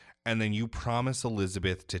airship, and then you promise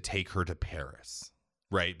Elizabeth to take her to Paris,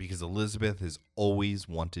 right? Because Elizabeth has always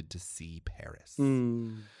wanted to see Paris.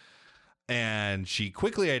 And she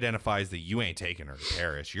quickly identifies that you ain't taking her to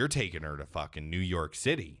Paris. You're taking her to fucking New York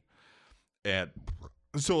City. And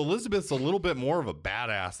so Elizabeth's a little bit more of a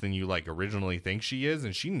badass than you like originally think she is,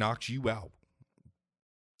 and she knocks you out.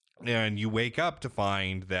 And you wake up to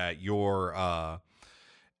find that your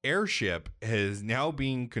airship is now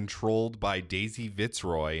being controlled by Daisy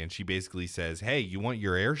Fitzroy, and she basically says, hey, you want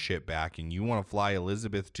your airship back and you want to fly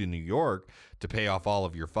Elizabeth to New York to pay off all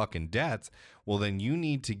of your fucking debts, well then you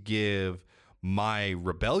need to give my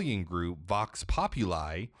rebellion group Vox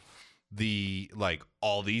Populi the like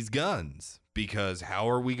all these guns, because how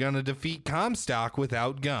are we going to defeat Comstock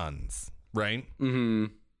without guns, right? Mm-hmm.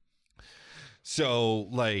 So,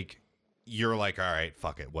 like, you're like, all right,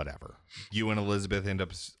 fuck it, whatever. You and Elizabeth end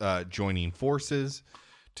up joining forces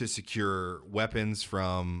to secure weapons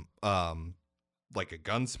from, like, a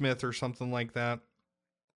gunsmith or something like that.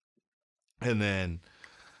 And then,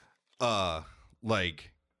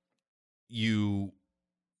 like, you,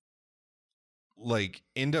 like,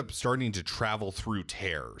 end up starting to travel through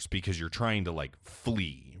tears because you're trying to, like,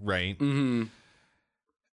 flee, right? Mm-hmm.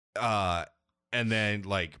 And then,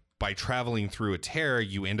 like, by traveling through a tear,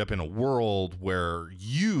 you end up in a world where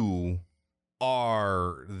you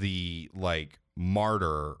are the, like,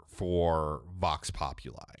 martyr for Vox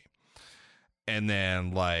Populi. And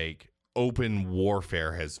then, like, open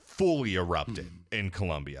warfare has fully erupted in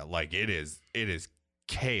Colombia. Like, it is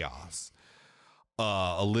chaos.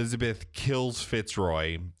 Elizabeth kills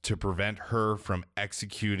Fitzroy to prevent her from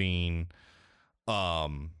executing,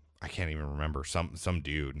 I can't even remember, some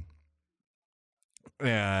dude.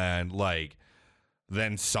 And, like,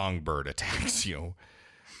 then Songbird attacks you.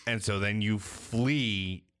 And so then you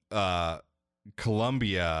flee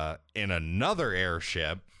Colombia in another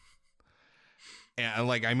airship. And,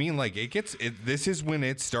 like, I mean, like, this is when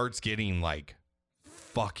it starts getting, like,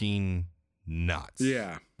 fucking nuts.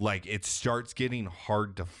 Yeah. Like, it starts getting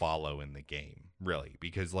hard to follow in the game, really.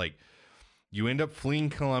 Because, like, you end up fleeing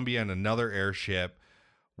Colombia in another airship,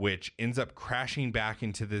 which ends up crashing back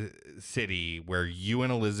into the city, where you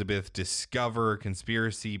and Elizabeth discover a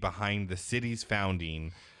conspiracy behind the city's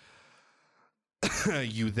founding.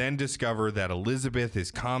 You then discover that Elizabeth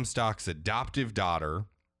is Comstock's adoptive daughter,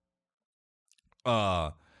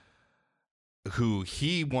 who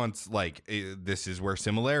he wants, like, this is where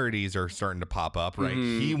similarities are starting to pop up, right?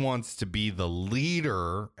 Mm-hmm. He wants to be the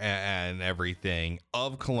leader and everything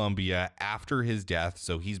of Colombia after his death,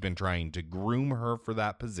 so he's been trying to groom her for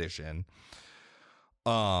that position.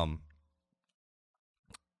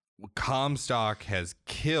 Comstock has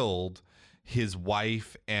killed his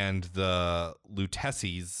wife and the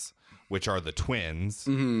Luteces, which are the twins,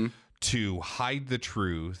 mm-hmm. to hide the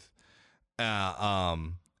truth.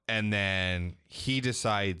 And then he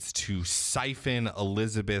decides to siphon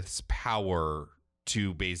Elizabeth's power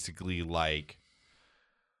to basically, like,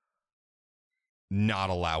 not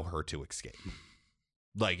allow her to escape.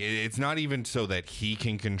 Like, it's not even so that he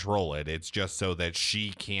can control it. It's just so that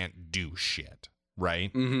she can't do shit.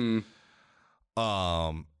 Right? Mm-hmm.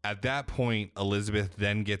 At that point, Elizabeth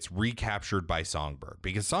then gets recaptured by Songbird,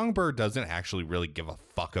 because Songbird doesn't actually really give a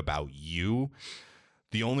fuck about you.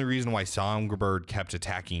 The only reason why Songbird kept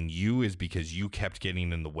attacking you is because you kept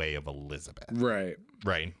getting in the way of Elizabeth. Right.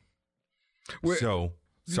 Right. So,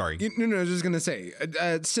 sorry. No, I was just going to say,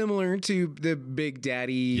 similar to the Big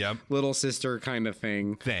Daddy, little sister kind of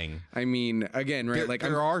thing. I mean, again, right?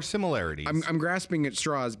 There are similarities. I'm grasping at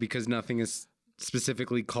straws because nothing is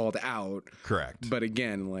specifically called out. Correct. But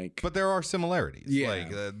again, like... But there are similarities. Yeah.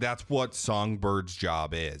 Like, that's what Songbird's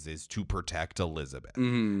job is to protect Elizabeth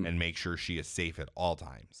and make sure she is safe at all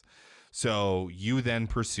times. So you then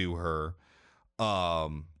pursue her.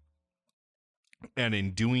 And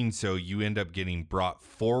in doing so, you end up getting brought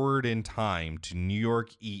forward in time to New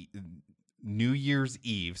Year's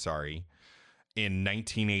Eve, in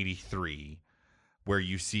 1983, where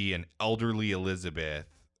you see an elderly Elizabeth...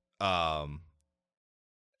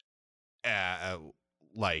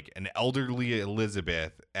 like an elderly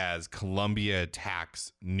Elizabeth as Columbia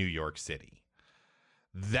attacks New York City.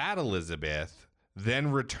 That Elizabeth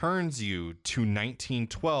then returns you to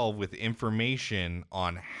 1912 with information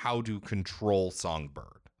on how to control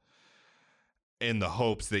Songbird, in the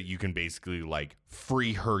hopes that you can basically, like,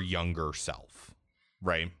 free her younger self,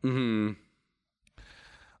 right? Mm-hmm.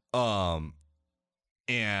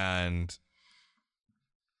 And,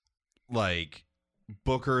 like,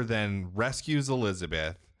 Booker then rescues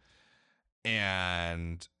Elizabeth,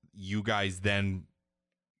 and you guys then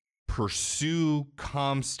pursue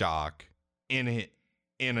Comstock in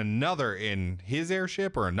his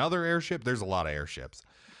airship or another airship. There's a lot of airships.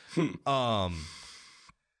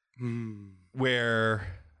 Where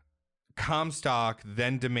Comstock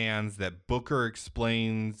then demands that Booker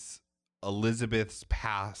explains Elizabeth's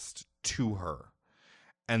past to her,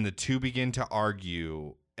 and the two begin to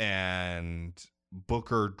argue, and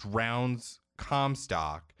Booker drowns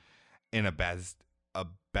Comstock in a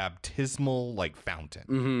baptismal, like,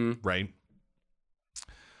 fountain, right?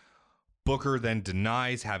 Booker then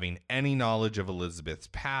denies having any knowledge of Elizabeth's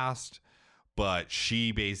past, but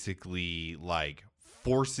she basically, like,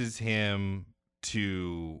 forces him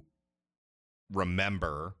to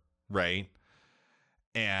remember, right?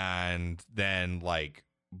 And then, like,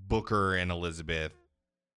 Booker and Elizabeth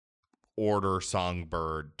order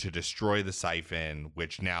Songbird to destroy the siphon,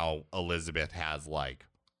 which now Elizabeth has like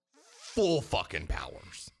full fucking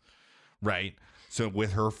powers, right? So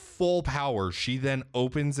with her full powers, she then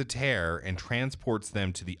opens a tear and transports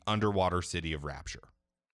them to the underwater city of Rapture.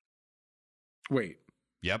 Wait.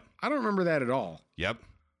 Yep. I don't remember that at all. Yep.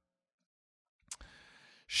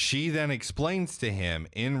 She then explains to him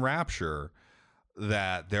in Rapture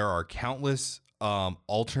that there are countless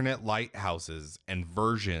alternate lighthouses and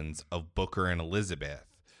versions of Booker and Elizabeth,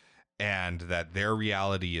 and that their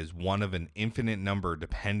reality is one of an infinite number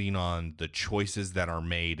depending on the choices that are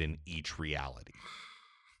made in each reality.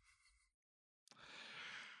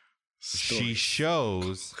 She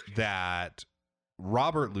shows that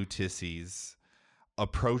Robert Luteces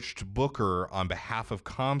approached Booker on behalf of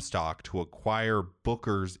Comstock to acquire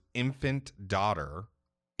Booker's infant daughter,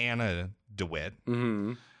 Anna DeWitt,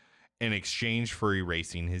 in exchange for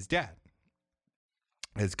erasing his debt.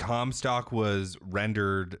 As Comstock was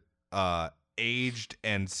rendered aged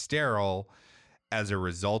and sterile as a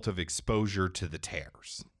result of exposure to the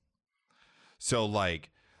tears. So, like,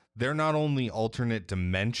 they're not only alternate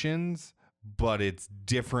dimensions, but it's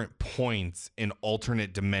different points in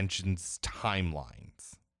alternate dimensions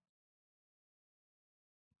timelines.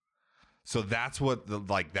 So that's what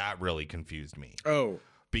that really confused me. Oh,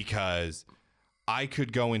 because I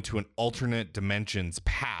could go into an alternate dimensions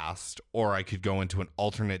past, or I could go into an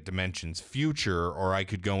alternate dimensions future, or I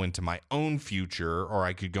could go into my own future, or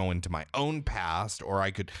I could go into my own past, or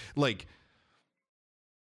I could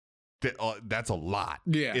that's a lot.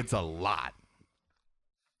 Yeah. It's a lot.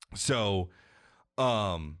 So,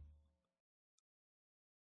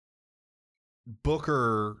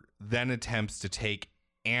 Booker then attempts to take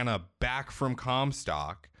Anna back from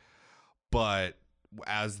Comstock, but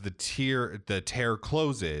as the tear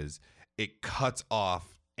closes, it cuts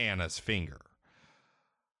off Anna's finger.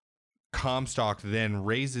 Comstock then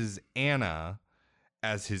raises Anna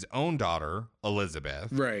as his own daughter,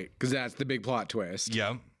 Elizabeth. Right, because that's the big plot twist.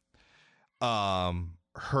 Yep.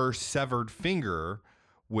 Her severed finger,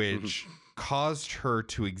 which caused her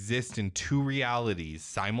to exist in two realities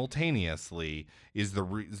simultaneously, is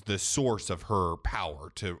the source of her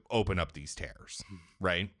power to open up these tears,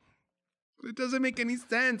 right? It doesn't make any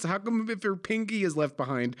sense. How come if her pinky is left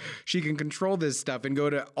behind, she can control this stuff and go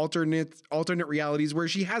to alternate realities where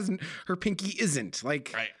she hasn't, her pinky isn't?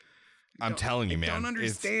 Like, I'm telling you, man. I don't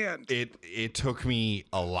understand. It took me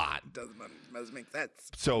a lot. It doesn't make sense.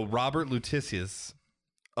 So Robert Luteces,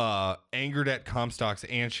 angered at Comstock's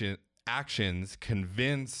actions,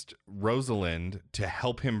 convinced Rosalind to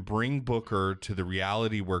help him bring Booker to the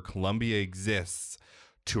reality where Columbia exists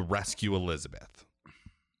to rescue Elizabeth.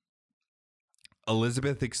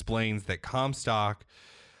 Elizabeth explains that Comstock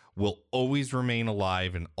will always remain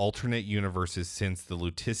alive in alternate universes since the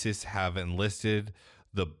Luteces have enlisted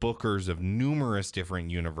the Bookers of numerous different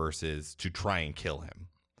universes to try and kill him.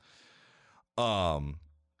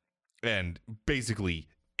 And basically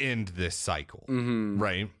end this cycle,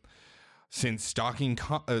 right? Since stopping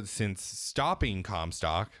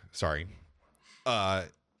Comstock,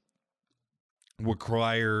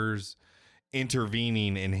 requires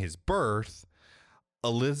intervening in his birth,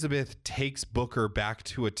 Elizabeth takes Booker back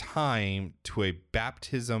to a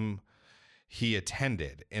baptism he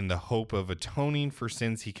attended in the hope of atoning for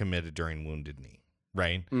sins he committed during Wounded Knee,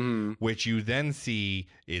 right? Which you then see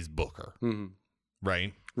is Booker,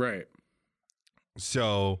 right? Right.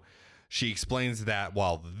 So she explains that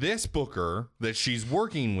while this Booker that she's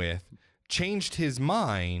working with changed his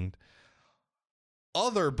mind,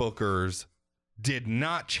 other Bookers did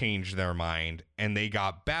not change their mind, and they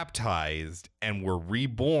got baptized and were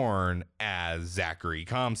reborn as Zachary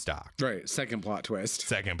Comstock. Right. Second plot twist.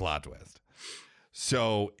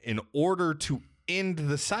 So in order to end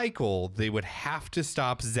the cycle, they would have to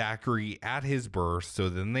stop Zachary at his birth. So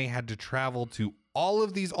then they had to travel to all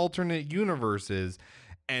of these alternate universes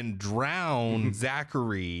and drown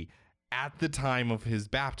Zachary at the time of his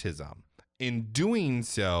baptism. In doing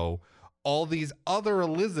so, all these other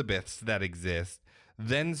Elizabeths that exist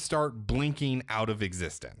then start blinking out of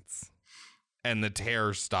existence, and the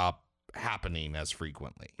tears stop happening as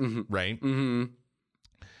frequently, right? And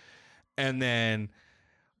then,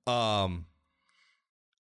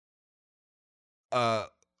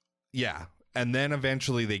 and then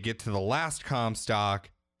eventually they get to the last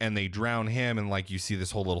Comstock and they drown him, and like you see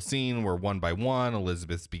this whole little scene where one by one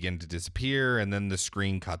Elizabeths begin to disappear, and then the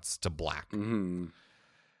screen cuts to black.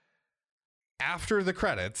 After the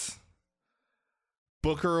credits,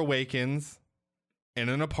 Booker awakens in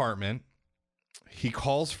an apartment. He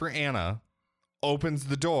calls for Anna, opens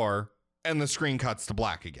the door, and the screen cuts to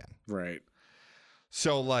black again. Right.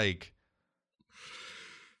 So, like,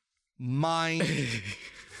 mind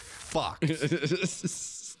fucked.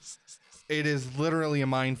 It is literally a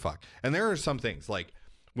mind fuck. And there are some things, like,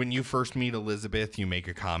 when you first meet Elizabeth, you make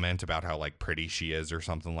a comment about how, like, pretty she is or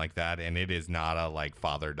something like that. And it is not a, like,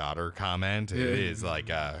 father-daughter comment. It is like,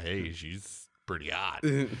 hey, she's pretty hot,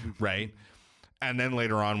 right? And then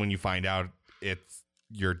later on, when you find out it's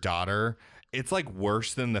your daughter, it's, like,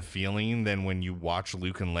 worse than the feeling than when you watch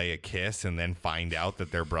Luke and Leia kiss and then find out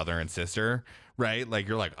that they're brother and sister, right? Like,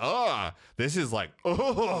 you're like, this is like,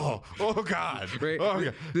 oh God. Right. Oh,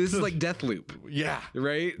 God. This is like Deathloop. Yeah.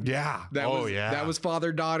 Right? Yeah. That was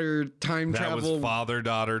father-daughter time travel. That was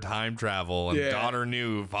father-daughter time travel. And daughter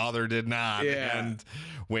knew, father did not. Yeah. And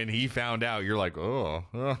when he found out, you're like,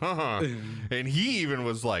 And he even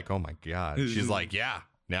was like, oh, my God. She's like, yeah.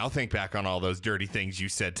 Now think back on all those dirty things you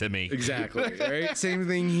said to me. Exactly. Right? Same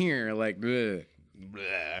thing here. Like, bleh.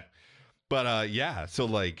 Bleh. But, yeah. So,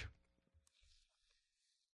 like,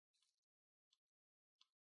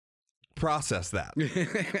 process that.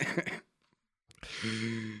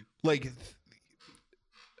 Like,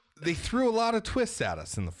 they threw a lot of twists at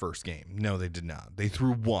us in the first game. No, they did not. They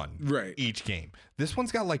threw one. Right. Each game. This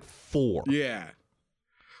one's got like 4. Yeah.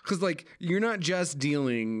 Because, like, you're not just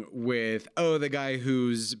dealing with, the guy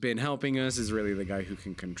who's been helping us is really the guy who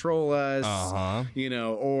can control us,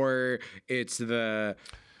 or it's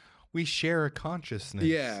we share a consciousness.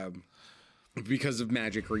 Yeah, because of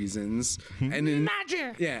magic reasons. And then,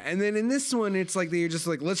 magic! Yeah, and then in this one, it's like they're just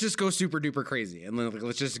like, let's just go super duper crazy. And then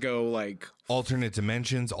let's just go, like... alternate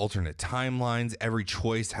dimensions, alternate timelines. Every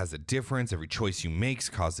choice has a difference. Every choice you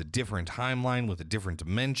make causes a different timeline with a different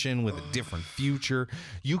dimension, with a different future.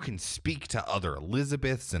 You can speak to other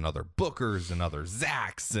Elizabeths and other Bookers and other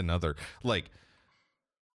Zacks and other, like...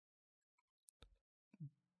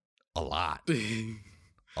 a lot.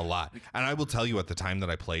 A lot. And I will tell you, at the time that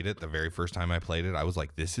I played it, the very first time I played it, I was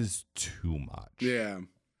like, this is too much. Yeah.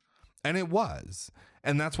 And it was.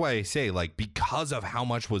 And that's why I say, like, because of how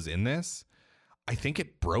much was in this, I think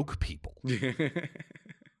it broke people.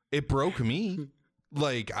 It broke me.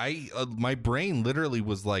 Like, my brain literally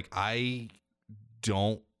was like, I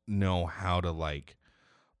don't know how to, like,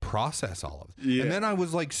 process all of it. Yeah. And then I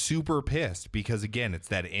was, like, super pissed because, again, it's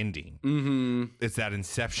that ending. Mm-hmm. It's that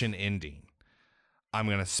Inception ending. I'm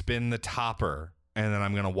going to spin the topper and then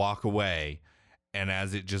I'm going to walk away. And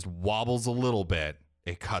as it just wobbles a little bit,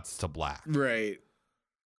 it cuts to black. Right.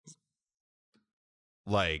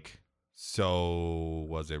 Like, so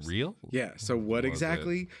was it real? Yeah. So what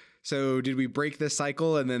exactly? So did we break the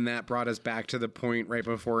cycle and then that brought us back to the point right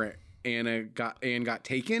before Anne got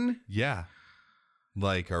taken? Yeah.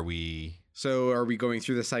 Like, are we going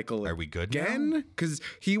through the cycle Are we good again? Because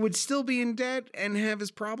he would still be in debt and have his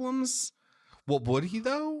problems. Well, would he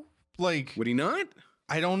though? Like, would he not?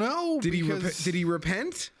 I don't know. Did he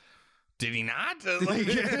repent? Did he not?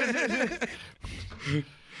 Like,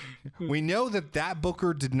 we know that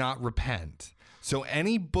Booker did not repent. So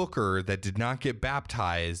any Booker that did not get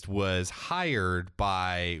baptized was hired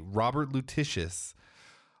by Robert Lutitius,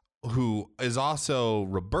 who is also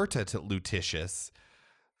Roberta Lutitius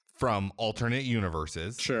from alternate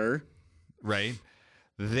universes. Sure. Right?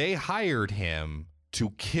 They hired him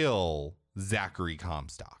to kill Zachary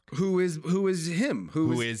Comstock. Who is him?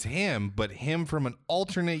 Who is him, but him from an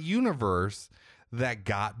alternate universe that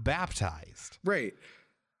got baptized. Right.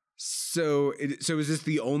 So is this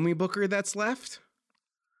the only Booker that's left?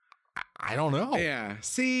 I don't know. Yeah.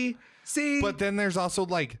 See. But then there's also,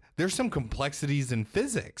 like, there's some complexities in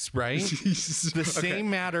physics, right? The same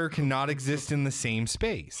matter cannot exist in the same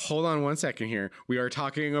space. Hold on one second here. We are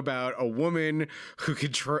talking about a woman who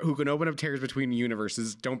can open up tears between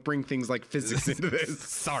universes. Don't bring things like physics into this.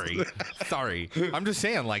 Sorry. I'm just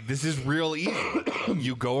saying, like, this is real easy.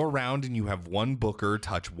 You go around and you have one Booker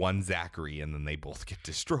touch one Zachary, and then they both get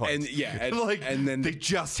destroyed. And then they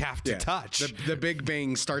just have to touch. The Big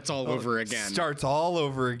Bang starts all over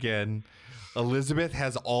again. Elizabeth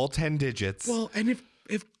has all 10 digits. Well, and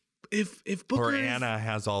if Booker or Anna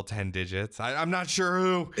has all 10 digits. I'm not sure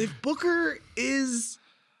who. If Booker is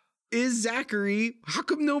Zachary, how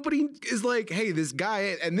come nobody is like, hey, this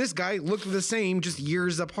guy and this guy look the same, just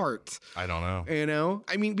years apart? I don't know. You know?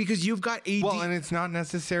 I mean, because you've got AD. Well, and it's not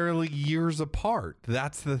necessarily years apart.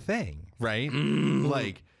 That's the thing, right?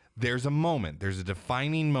 Like, there's a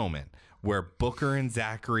defining moment where Booker and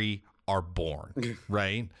Zachary are born,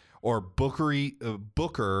 right? Or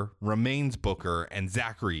Booker remains Booker and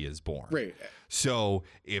Zachary is born. Right. So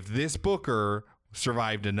if this Booker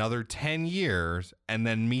survived another 10 years and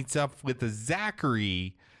then meets up with a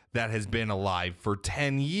Zachary that has been alive for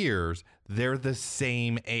 10 years, they're the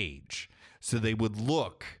same age. So they would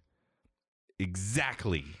look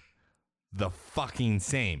exactly the fucking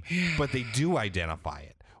same. But they do identify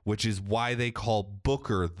it, which is why they call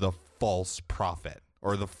Booker the false prophet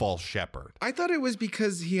or the false shepherd. I thought it was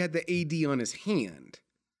because he had the AD on his hand.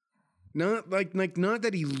 Not not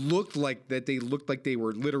that he looked like that. They looked like they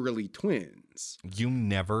were literally twins. You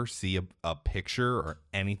never see a picture or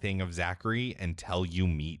anything of Zachary until you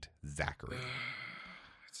meet Zachary.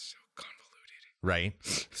 It's so convoluted. Right?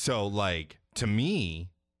 So, like, to me,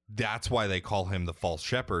 that's why they call him the false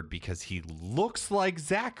shepherd, because he looks like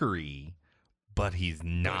Zachary, but he's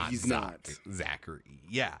not. He's not Zachary.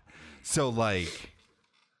 Yeah. So, like,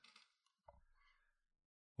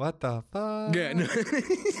 what the fuck? Yeah. No.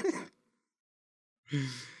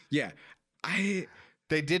 Yeah.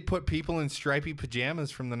 They did put people in stripy pajamas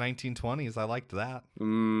from the 1920s. I liked that.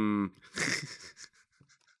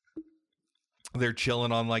 They're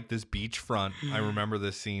chilling on like this beachfront. I remember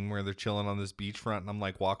this scene where they're chilling on this beachfront, and I'm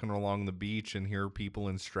like walking along the beach and hear people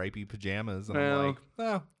in stripy pajamas, and I'm like,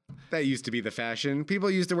 oh, that used to be the fashion. People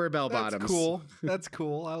used to wear bell bottoms. That's cool. That's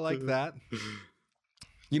cool. I like that.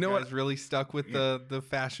 You know what? Really stuck with the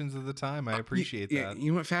fashions of the time. I appreciate that.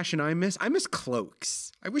 You know what fashion I miss? I miss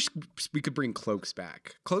cloaks. I wish we could bring cloaks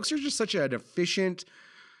back. Cloaks are just such an efficient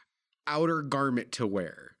outer garment to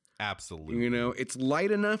wear. Absolutely. You know, it's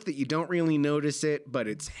light enough that you don't really notice it, but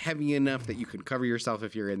it's heavy enough that you can cover yourself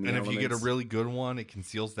if you're in the elements. And if you get a really good one, it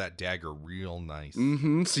conceals that dagger real nice.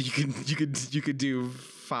 Mm-hmm. So you could do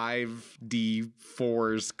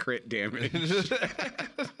 5d4s crit damage.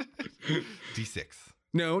 D6.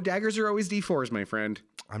 No, daggers are always d4s, my friend.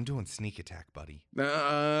 I'm doing sneak attack, buddy.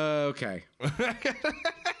 Okay.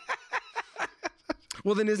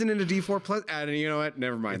 Well, then isn't it a D4 plus? You know what?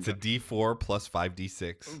 Never mind. It's a D4 plus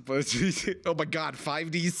 5D6. Oh my God,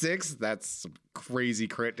 5D6? That's some crazy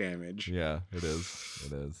crit damage. Yeah, it is.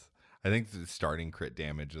 It is. I think the starting crit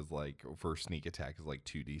damage is like, for sneak attack is like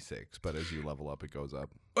 2D6, but as you level up, it goes up.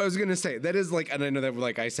 I was going to say, that is like, and I know that,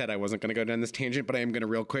 like I said, I wasn't going to go down this tangent, but I am going to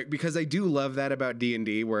real quick, because I do love that about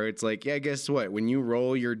D&D, where it's like, yeah, guess what? When you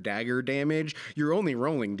roll your dagger damage, you're only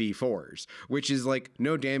rolling D4s, which is like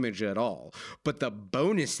no damage at all. But the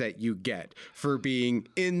bonus that you get for being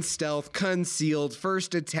in stealth, concealed,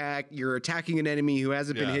 first attack, you're attacking an enemy who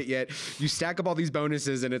hasn't been hit yet, you stack up all these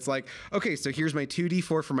bonuses, and it's like, okay, so here's my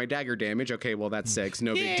 2D4 for my dagger damage. Okay, well, that's 6.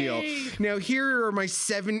 No big deal. Now, here are my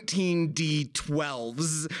 17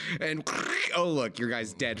 D12s. And oh, look, your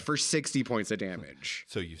guy's dead for 60 points of damage.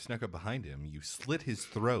 So you snuck up behind him, you slit his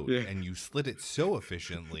throat, and you slit it so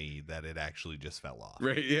efficiently that it actually just fell off.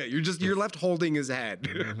 Right, yeah, you're left holding his head.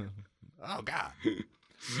 Oh, God.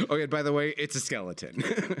 Oh, yeah, by the way, it's a skeleton.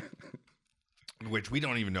 Which we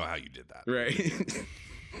don't even know how you did that. Right.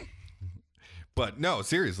 But no,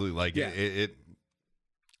 seriously, like it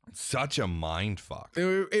such a mind fuck.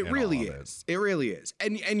 It really is. It really is.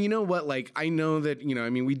 And you know what? Like, I know that, you know, I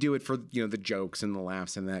mean, we do it for, you know, the jokes and the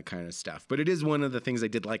laughs and that kind of stuff. But it is one of the things I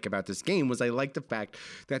did like about this game was I like the fact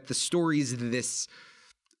that the story is this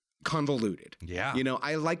convoluted. Yeah. You know,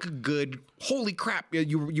 I like a good, holy crap.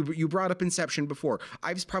 You brought up Inception before.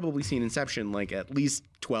 I've probably seen Inception like at least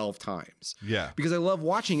 12 times. Yeah. Because I love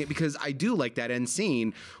watching it, because I do like that end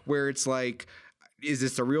scene where it's like, is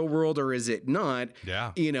this the real world or is it not?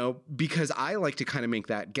 Yeah. You know, because I like to kind of make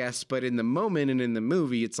that guess, but in the moment and in the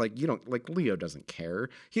movie, it's like, you don't, like, Leo doesn't care.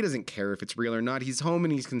 He doesn't care if it's real or not. He's home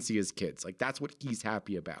and he can see his kids. Like, that's what he's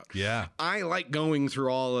happy about. Yeah. I like going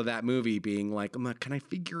through all of that movie being like, can I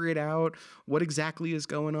figure it out? What exactly is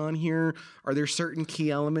going on here? Are there certain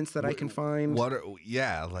key elements that I can find?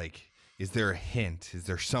 Like, is there a hint? Is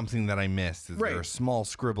there something that I missed? Is there a small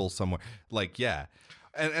scribble somewhere? Like, yeah.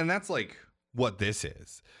 And that's like what this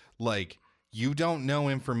is. Like, you don't know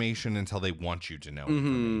information until they want you to know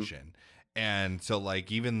information. And so,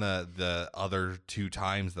 like, even the other 2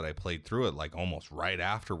 times that I played through it, like almost right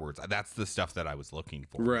afterwards, that's the stuff that I was looking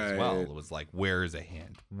for as well. It was like, where is a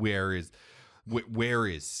hint? Where is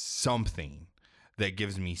something that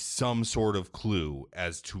gives me some sort of clue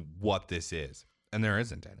as to what this is? And there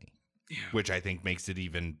isn't any. Yeah. Which I think makes it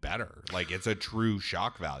even better. Like, it's a true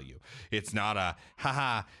shock value. It's not a,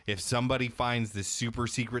 haha, if somebody finds this super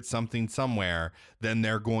secret something somewhere, then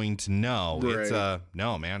they're going to know. Right. It's a,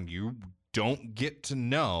 no, man, you don't get to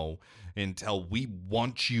know until we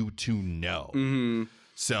want you to know.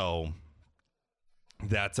 So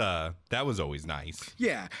that was always nice.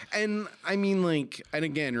 Yeah. And I mean, like, and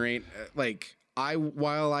again, right, like,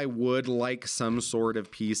 while I would like some sort of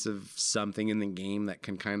piece of something in the game that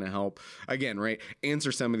can kind of help, again, right,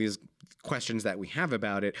 answer some of these questions that we have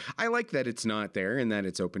about it. I like that it's not there and that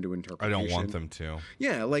it's open to I interpretation. don't want them to.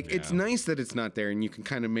 Yeah, like it's nice that it's not there and you can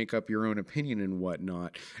kind of make up your own opinion and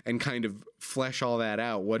whatnot and kind of flesh all that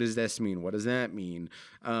out. What does this mean? What does that mean?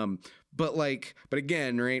 But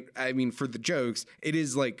again, right? I mean, for the jokes, it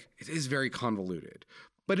is very convoluted,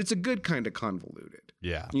 but it's a good kind of convoluted.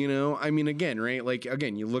 Yeah. You know, I mean, again, right? Like,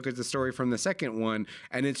 again, you look at the story from the second one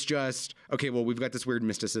and it's just, okay, well, we've got this weird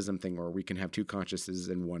mysticism thing where we can have two consciousnesses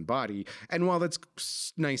in one body. And while that's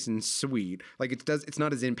nice and sweet, like it's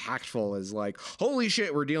not as impactful as like, holy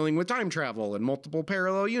shit, we're dealing with time travel and multiple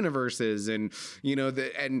parallel universes. And,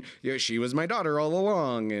 she was my daughter all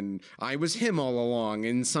along and I was him all along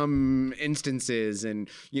in some instances. And,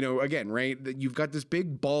 again, right, that you've got this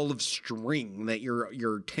big ball of string that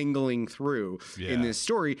you're tangling through in this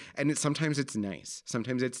story, and sometimes it's nice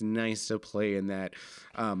to play in that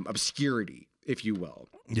obscurity, if you will.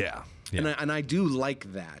 Yeah. And I do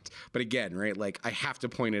like that, but again, right, like I have to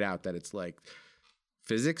point it out that it's like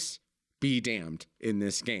physics be damned in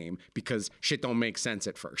this game because shit don't make sense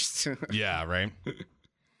at first. Yeah, right.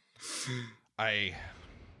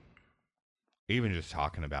 Even just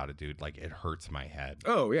talking about it, dude, like it hurts my head.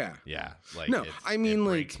 Oh yeah. Like no, I mean, it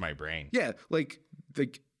like breaks my brain. Yeah, like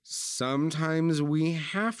sometimes we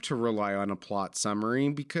have to rely on a plot summary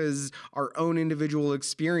because our own individual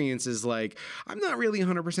experience is like, I'm not really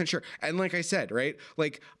 100% sure. And like I said, right,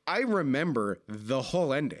 like I remember the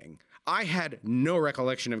whole ending. I had no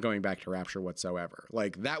recollection of going back to Rapture whatsoever.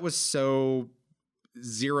 Like that was so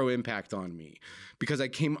zero impact on me because I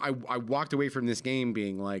walked away from this game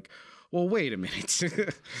being like, well, wait a minute.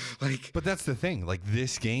 But that's the thing. Like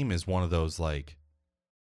this game is one of those like,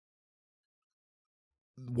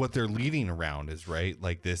 what they're leading around is right,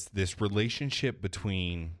 like this relationship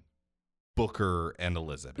between Booker and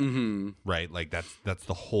Elizabeth, right? Like that's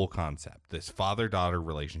the whole concept. This father-daughter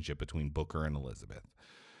relationship between Booker and Elizabeth.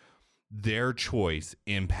 Their choice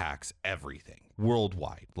impacts everything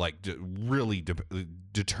worldwide. Like really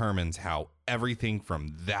determines how everything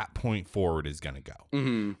from that point forward is going to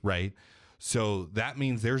go, right? So that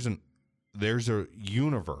means there's a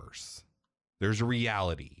universe, there's a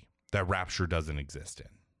reality that Rapture doesn't exist in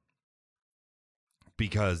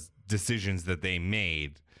because decisions that they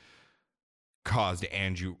made caused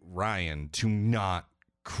Andrew Ryan to not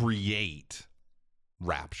create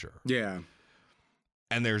Rapture. Yeah.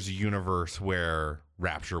 And there's a universe where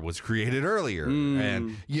Rapture was created earlier.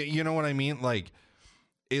 And you know what I mean? Like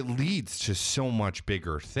it leads to so much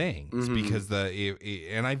bigger things because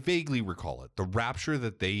and I vaguely recall it, the Rapture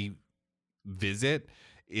that they visit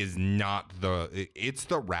is not it's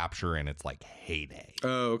the Rapture in its like heyday.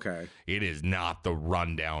 Oh, okay. It is not the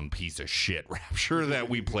rundown piece of shit Rapture that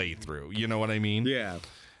we play through. You know what I mean? Yeah.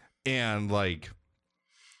 And like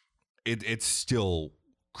it's still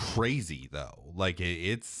crazy though. Like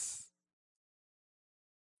it's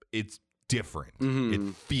different.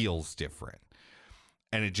 It feels different.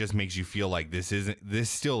 And it just makes you feel like this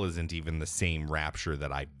still isn't even the same Rapture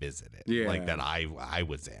that I visited. Yeah. Like that I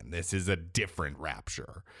was in. This is a different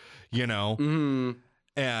Rapture, you know?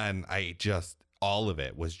 And all of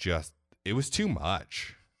it was it was too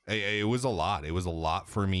much. It was a lot. It was a lot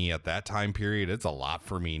for me at that time period. It's a lot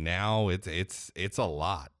for me now. It's a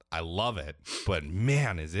lot. I love it, but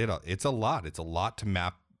man, it's a lot. It's a lot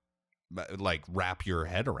to wrap your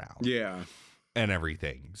head around. Yeah. And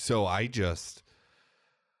everything. So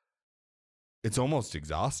it's almost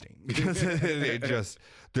exhausting because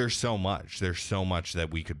there's so much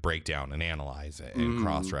that we could break down and analyze and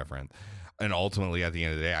cross-reference. And ultimately at the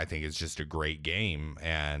end of the day, I think it's just a great game.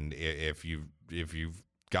 And if you've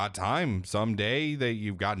got time someday that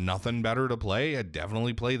you've got nothing better to play, I'd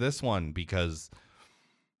definitely play this one because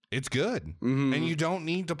it's good. And you don't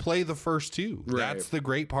need to play the first two. Right. That's the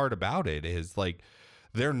great part about it is like,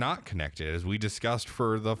 they're not connected, as we discussed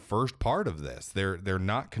for the first part of this. They're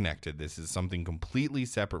not connected. This is something completely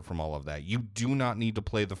separate from all of that. You do not need to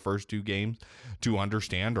play the first two games to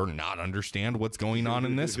understand or not understand what's going on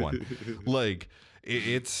in this one. Like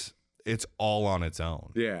it's all on its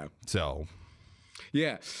own. Yeah.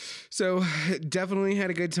 Yeah. So definitely had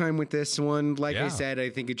a good time with this one. Like I said, I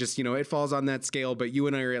think it just, it falls on that scale, but you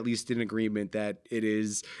and I are at least in agreement that it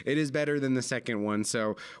is better than the second one.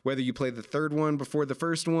 So whether you play the third one before the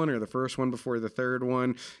first one or the first one before the third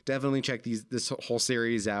one, definitely check this whole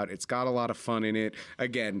series out. It's got a lot of fun in it.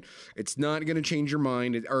 Again, it's not going to change your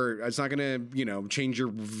mind or it's not going to, change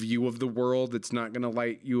your view of the world. It's not going to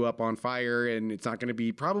light you up on fire and it's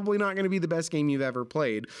probably not going to be the best game you've ever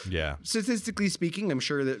played. Yeah. Statistically speaking, speaking. I'm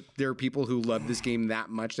sure that there are people who love this game that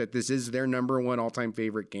much that this is their number one all-time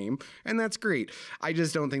favorite game, and that's great. I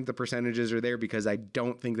just don't think the percentages are there because I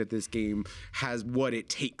don't think that this game has what it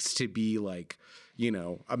takes to be like, you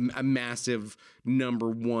know, a massive number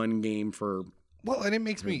one game for. Well, and it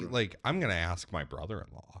makes me like, I'm going to ask my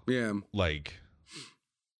brother-in-law. Yeah. Like,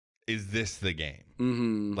 is this the game?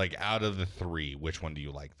 Mm-hmm. Like, out of the three, which one do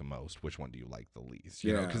you like the most? Which one do you like the least?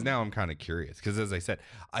 You know, because now I'm kind of curious. Because as I said,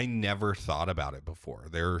 I never thought about it before.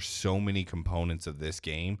 There are so many components of this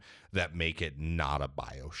game that make it not a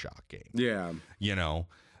BioShock game. Yeah. You know,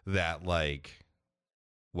 that like,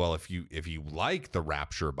 well, if you like the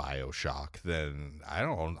Rapture BioShock, then I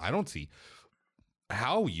don't see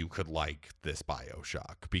how you could like this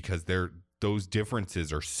BioShock, because those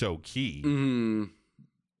differences are so key. Mm-hmm.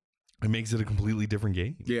 It makes it a completely different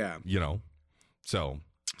game. Yeah. You know? So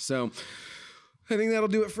I think that'll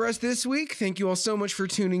do it for us this week. Thank you all so much for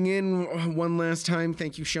tuning in one last time.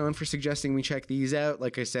 Thank you, Sean, for suggesting we check these out.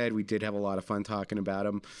 Like I said, we did have a lot of fun talking about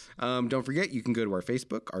them. Don't forget, you can go to our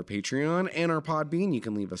Facebook, our Patreon, and our Podbean. You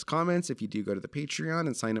can leave us comments if you do go to the Patreon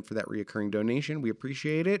and sign up for that reoccurring donation. We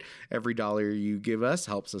appreciate it. Every dollar you give us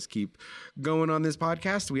helps us keep going on this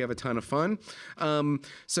podcast. We have a ton of fun.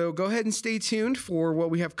 So go ahead and stay tuned for what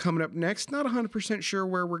we have coming up next. Not 100% sure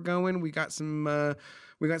where we're going. We got some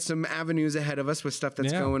avenues ahead of us with stuff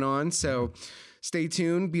that's going on. So stay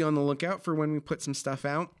tuned. Be on the lookout for when we put some stuff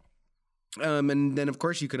out. And then, of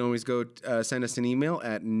course, you can always go send us an email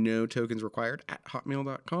at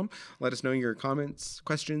notokensrequired@hotmail.com. Let us know your comments,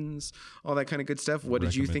 questions, all that kind of good stuff. What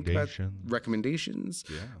did you think about recommendations?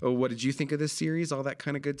 Yeah. What did you think of this series? All that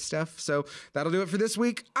kind of good stuff. So that'll do it for this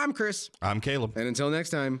week. I'm Chris. I'm Caleb. And until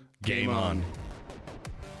next time, game on.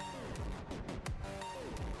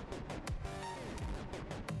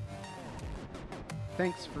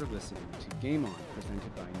 Thanks for listening to Game On,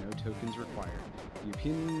 presented by No Tokens Required. The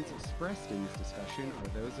opinions expressed in this discussion are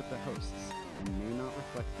those of the hosts and may not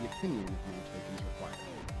reflect the opinion of No Tokens Required.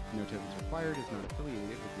 No Tokens Required is not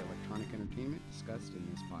affiliated with the electronic entertainment discussed in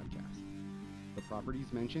this podcast. The properties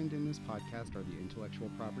mentioned in this podcast are the intellectual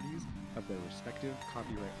properties of their respective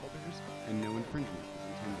copyright holders, and no infringement is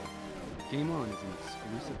intended. Game On is an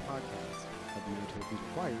exclusive podcast of No Tokens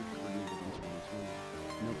Required, created in 2020.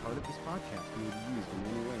 No part of this podcast may be used in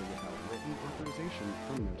any way without written authorization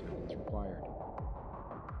from No Tokens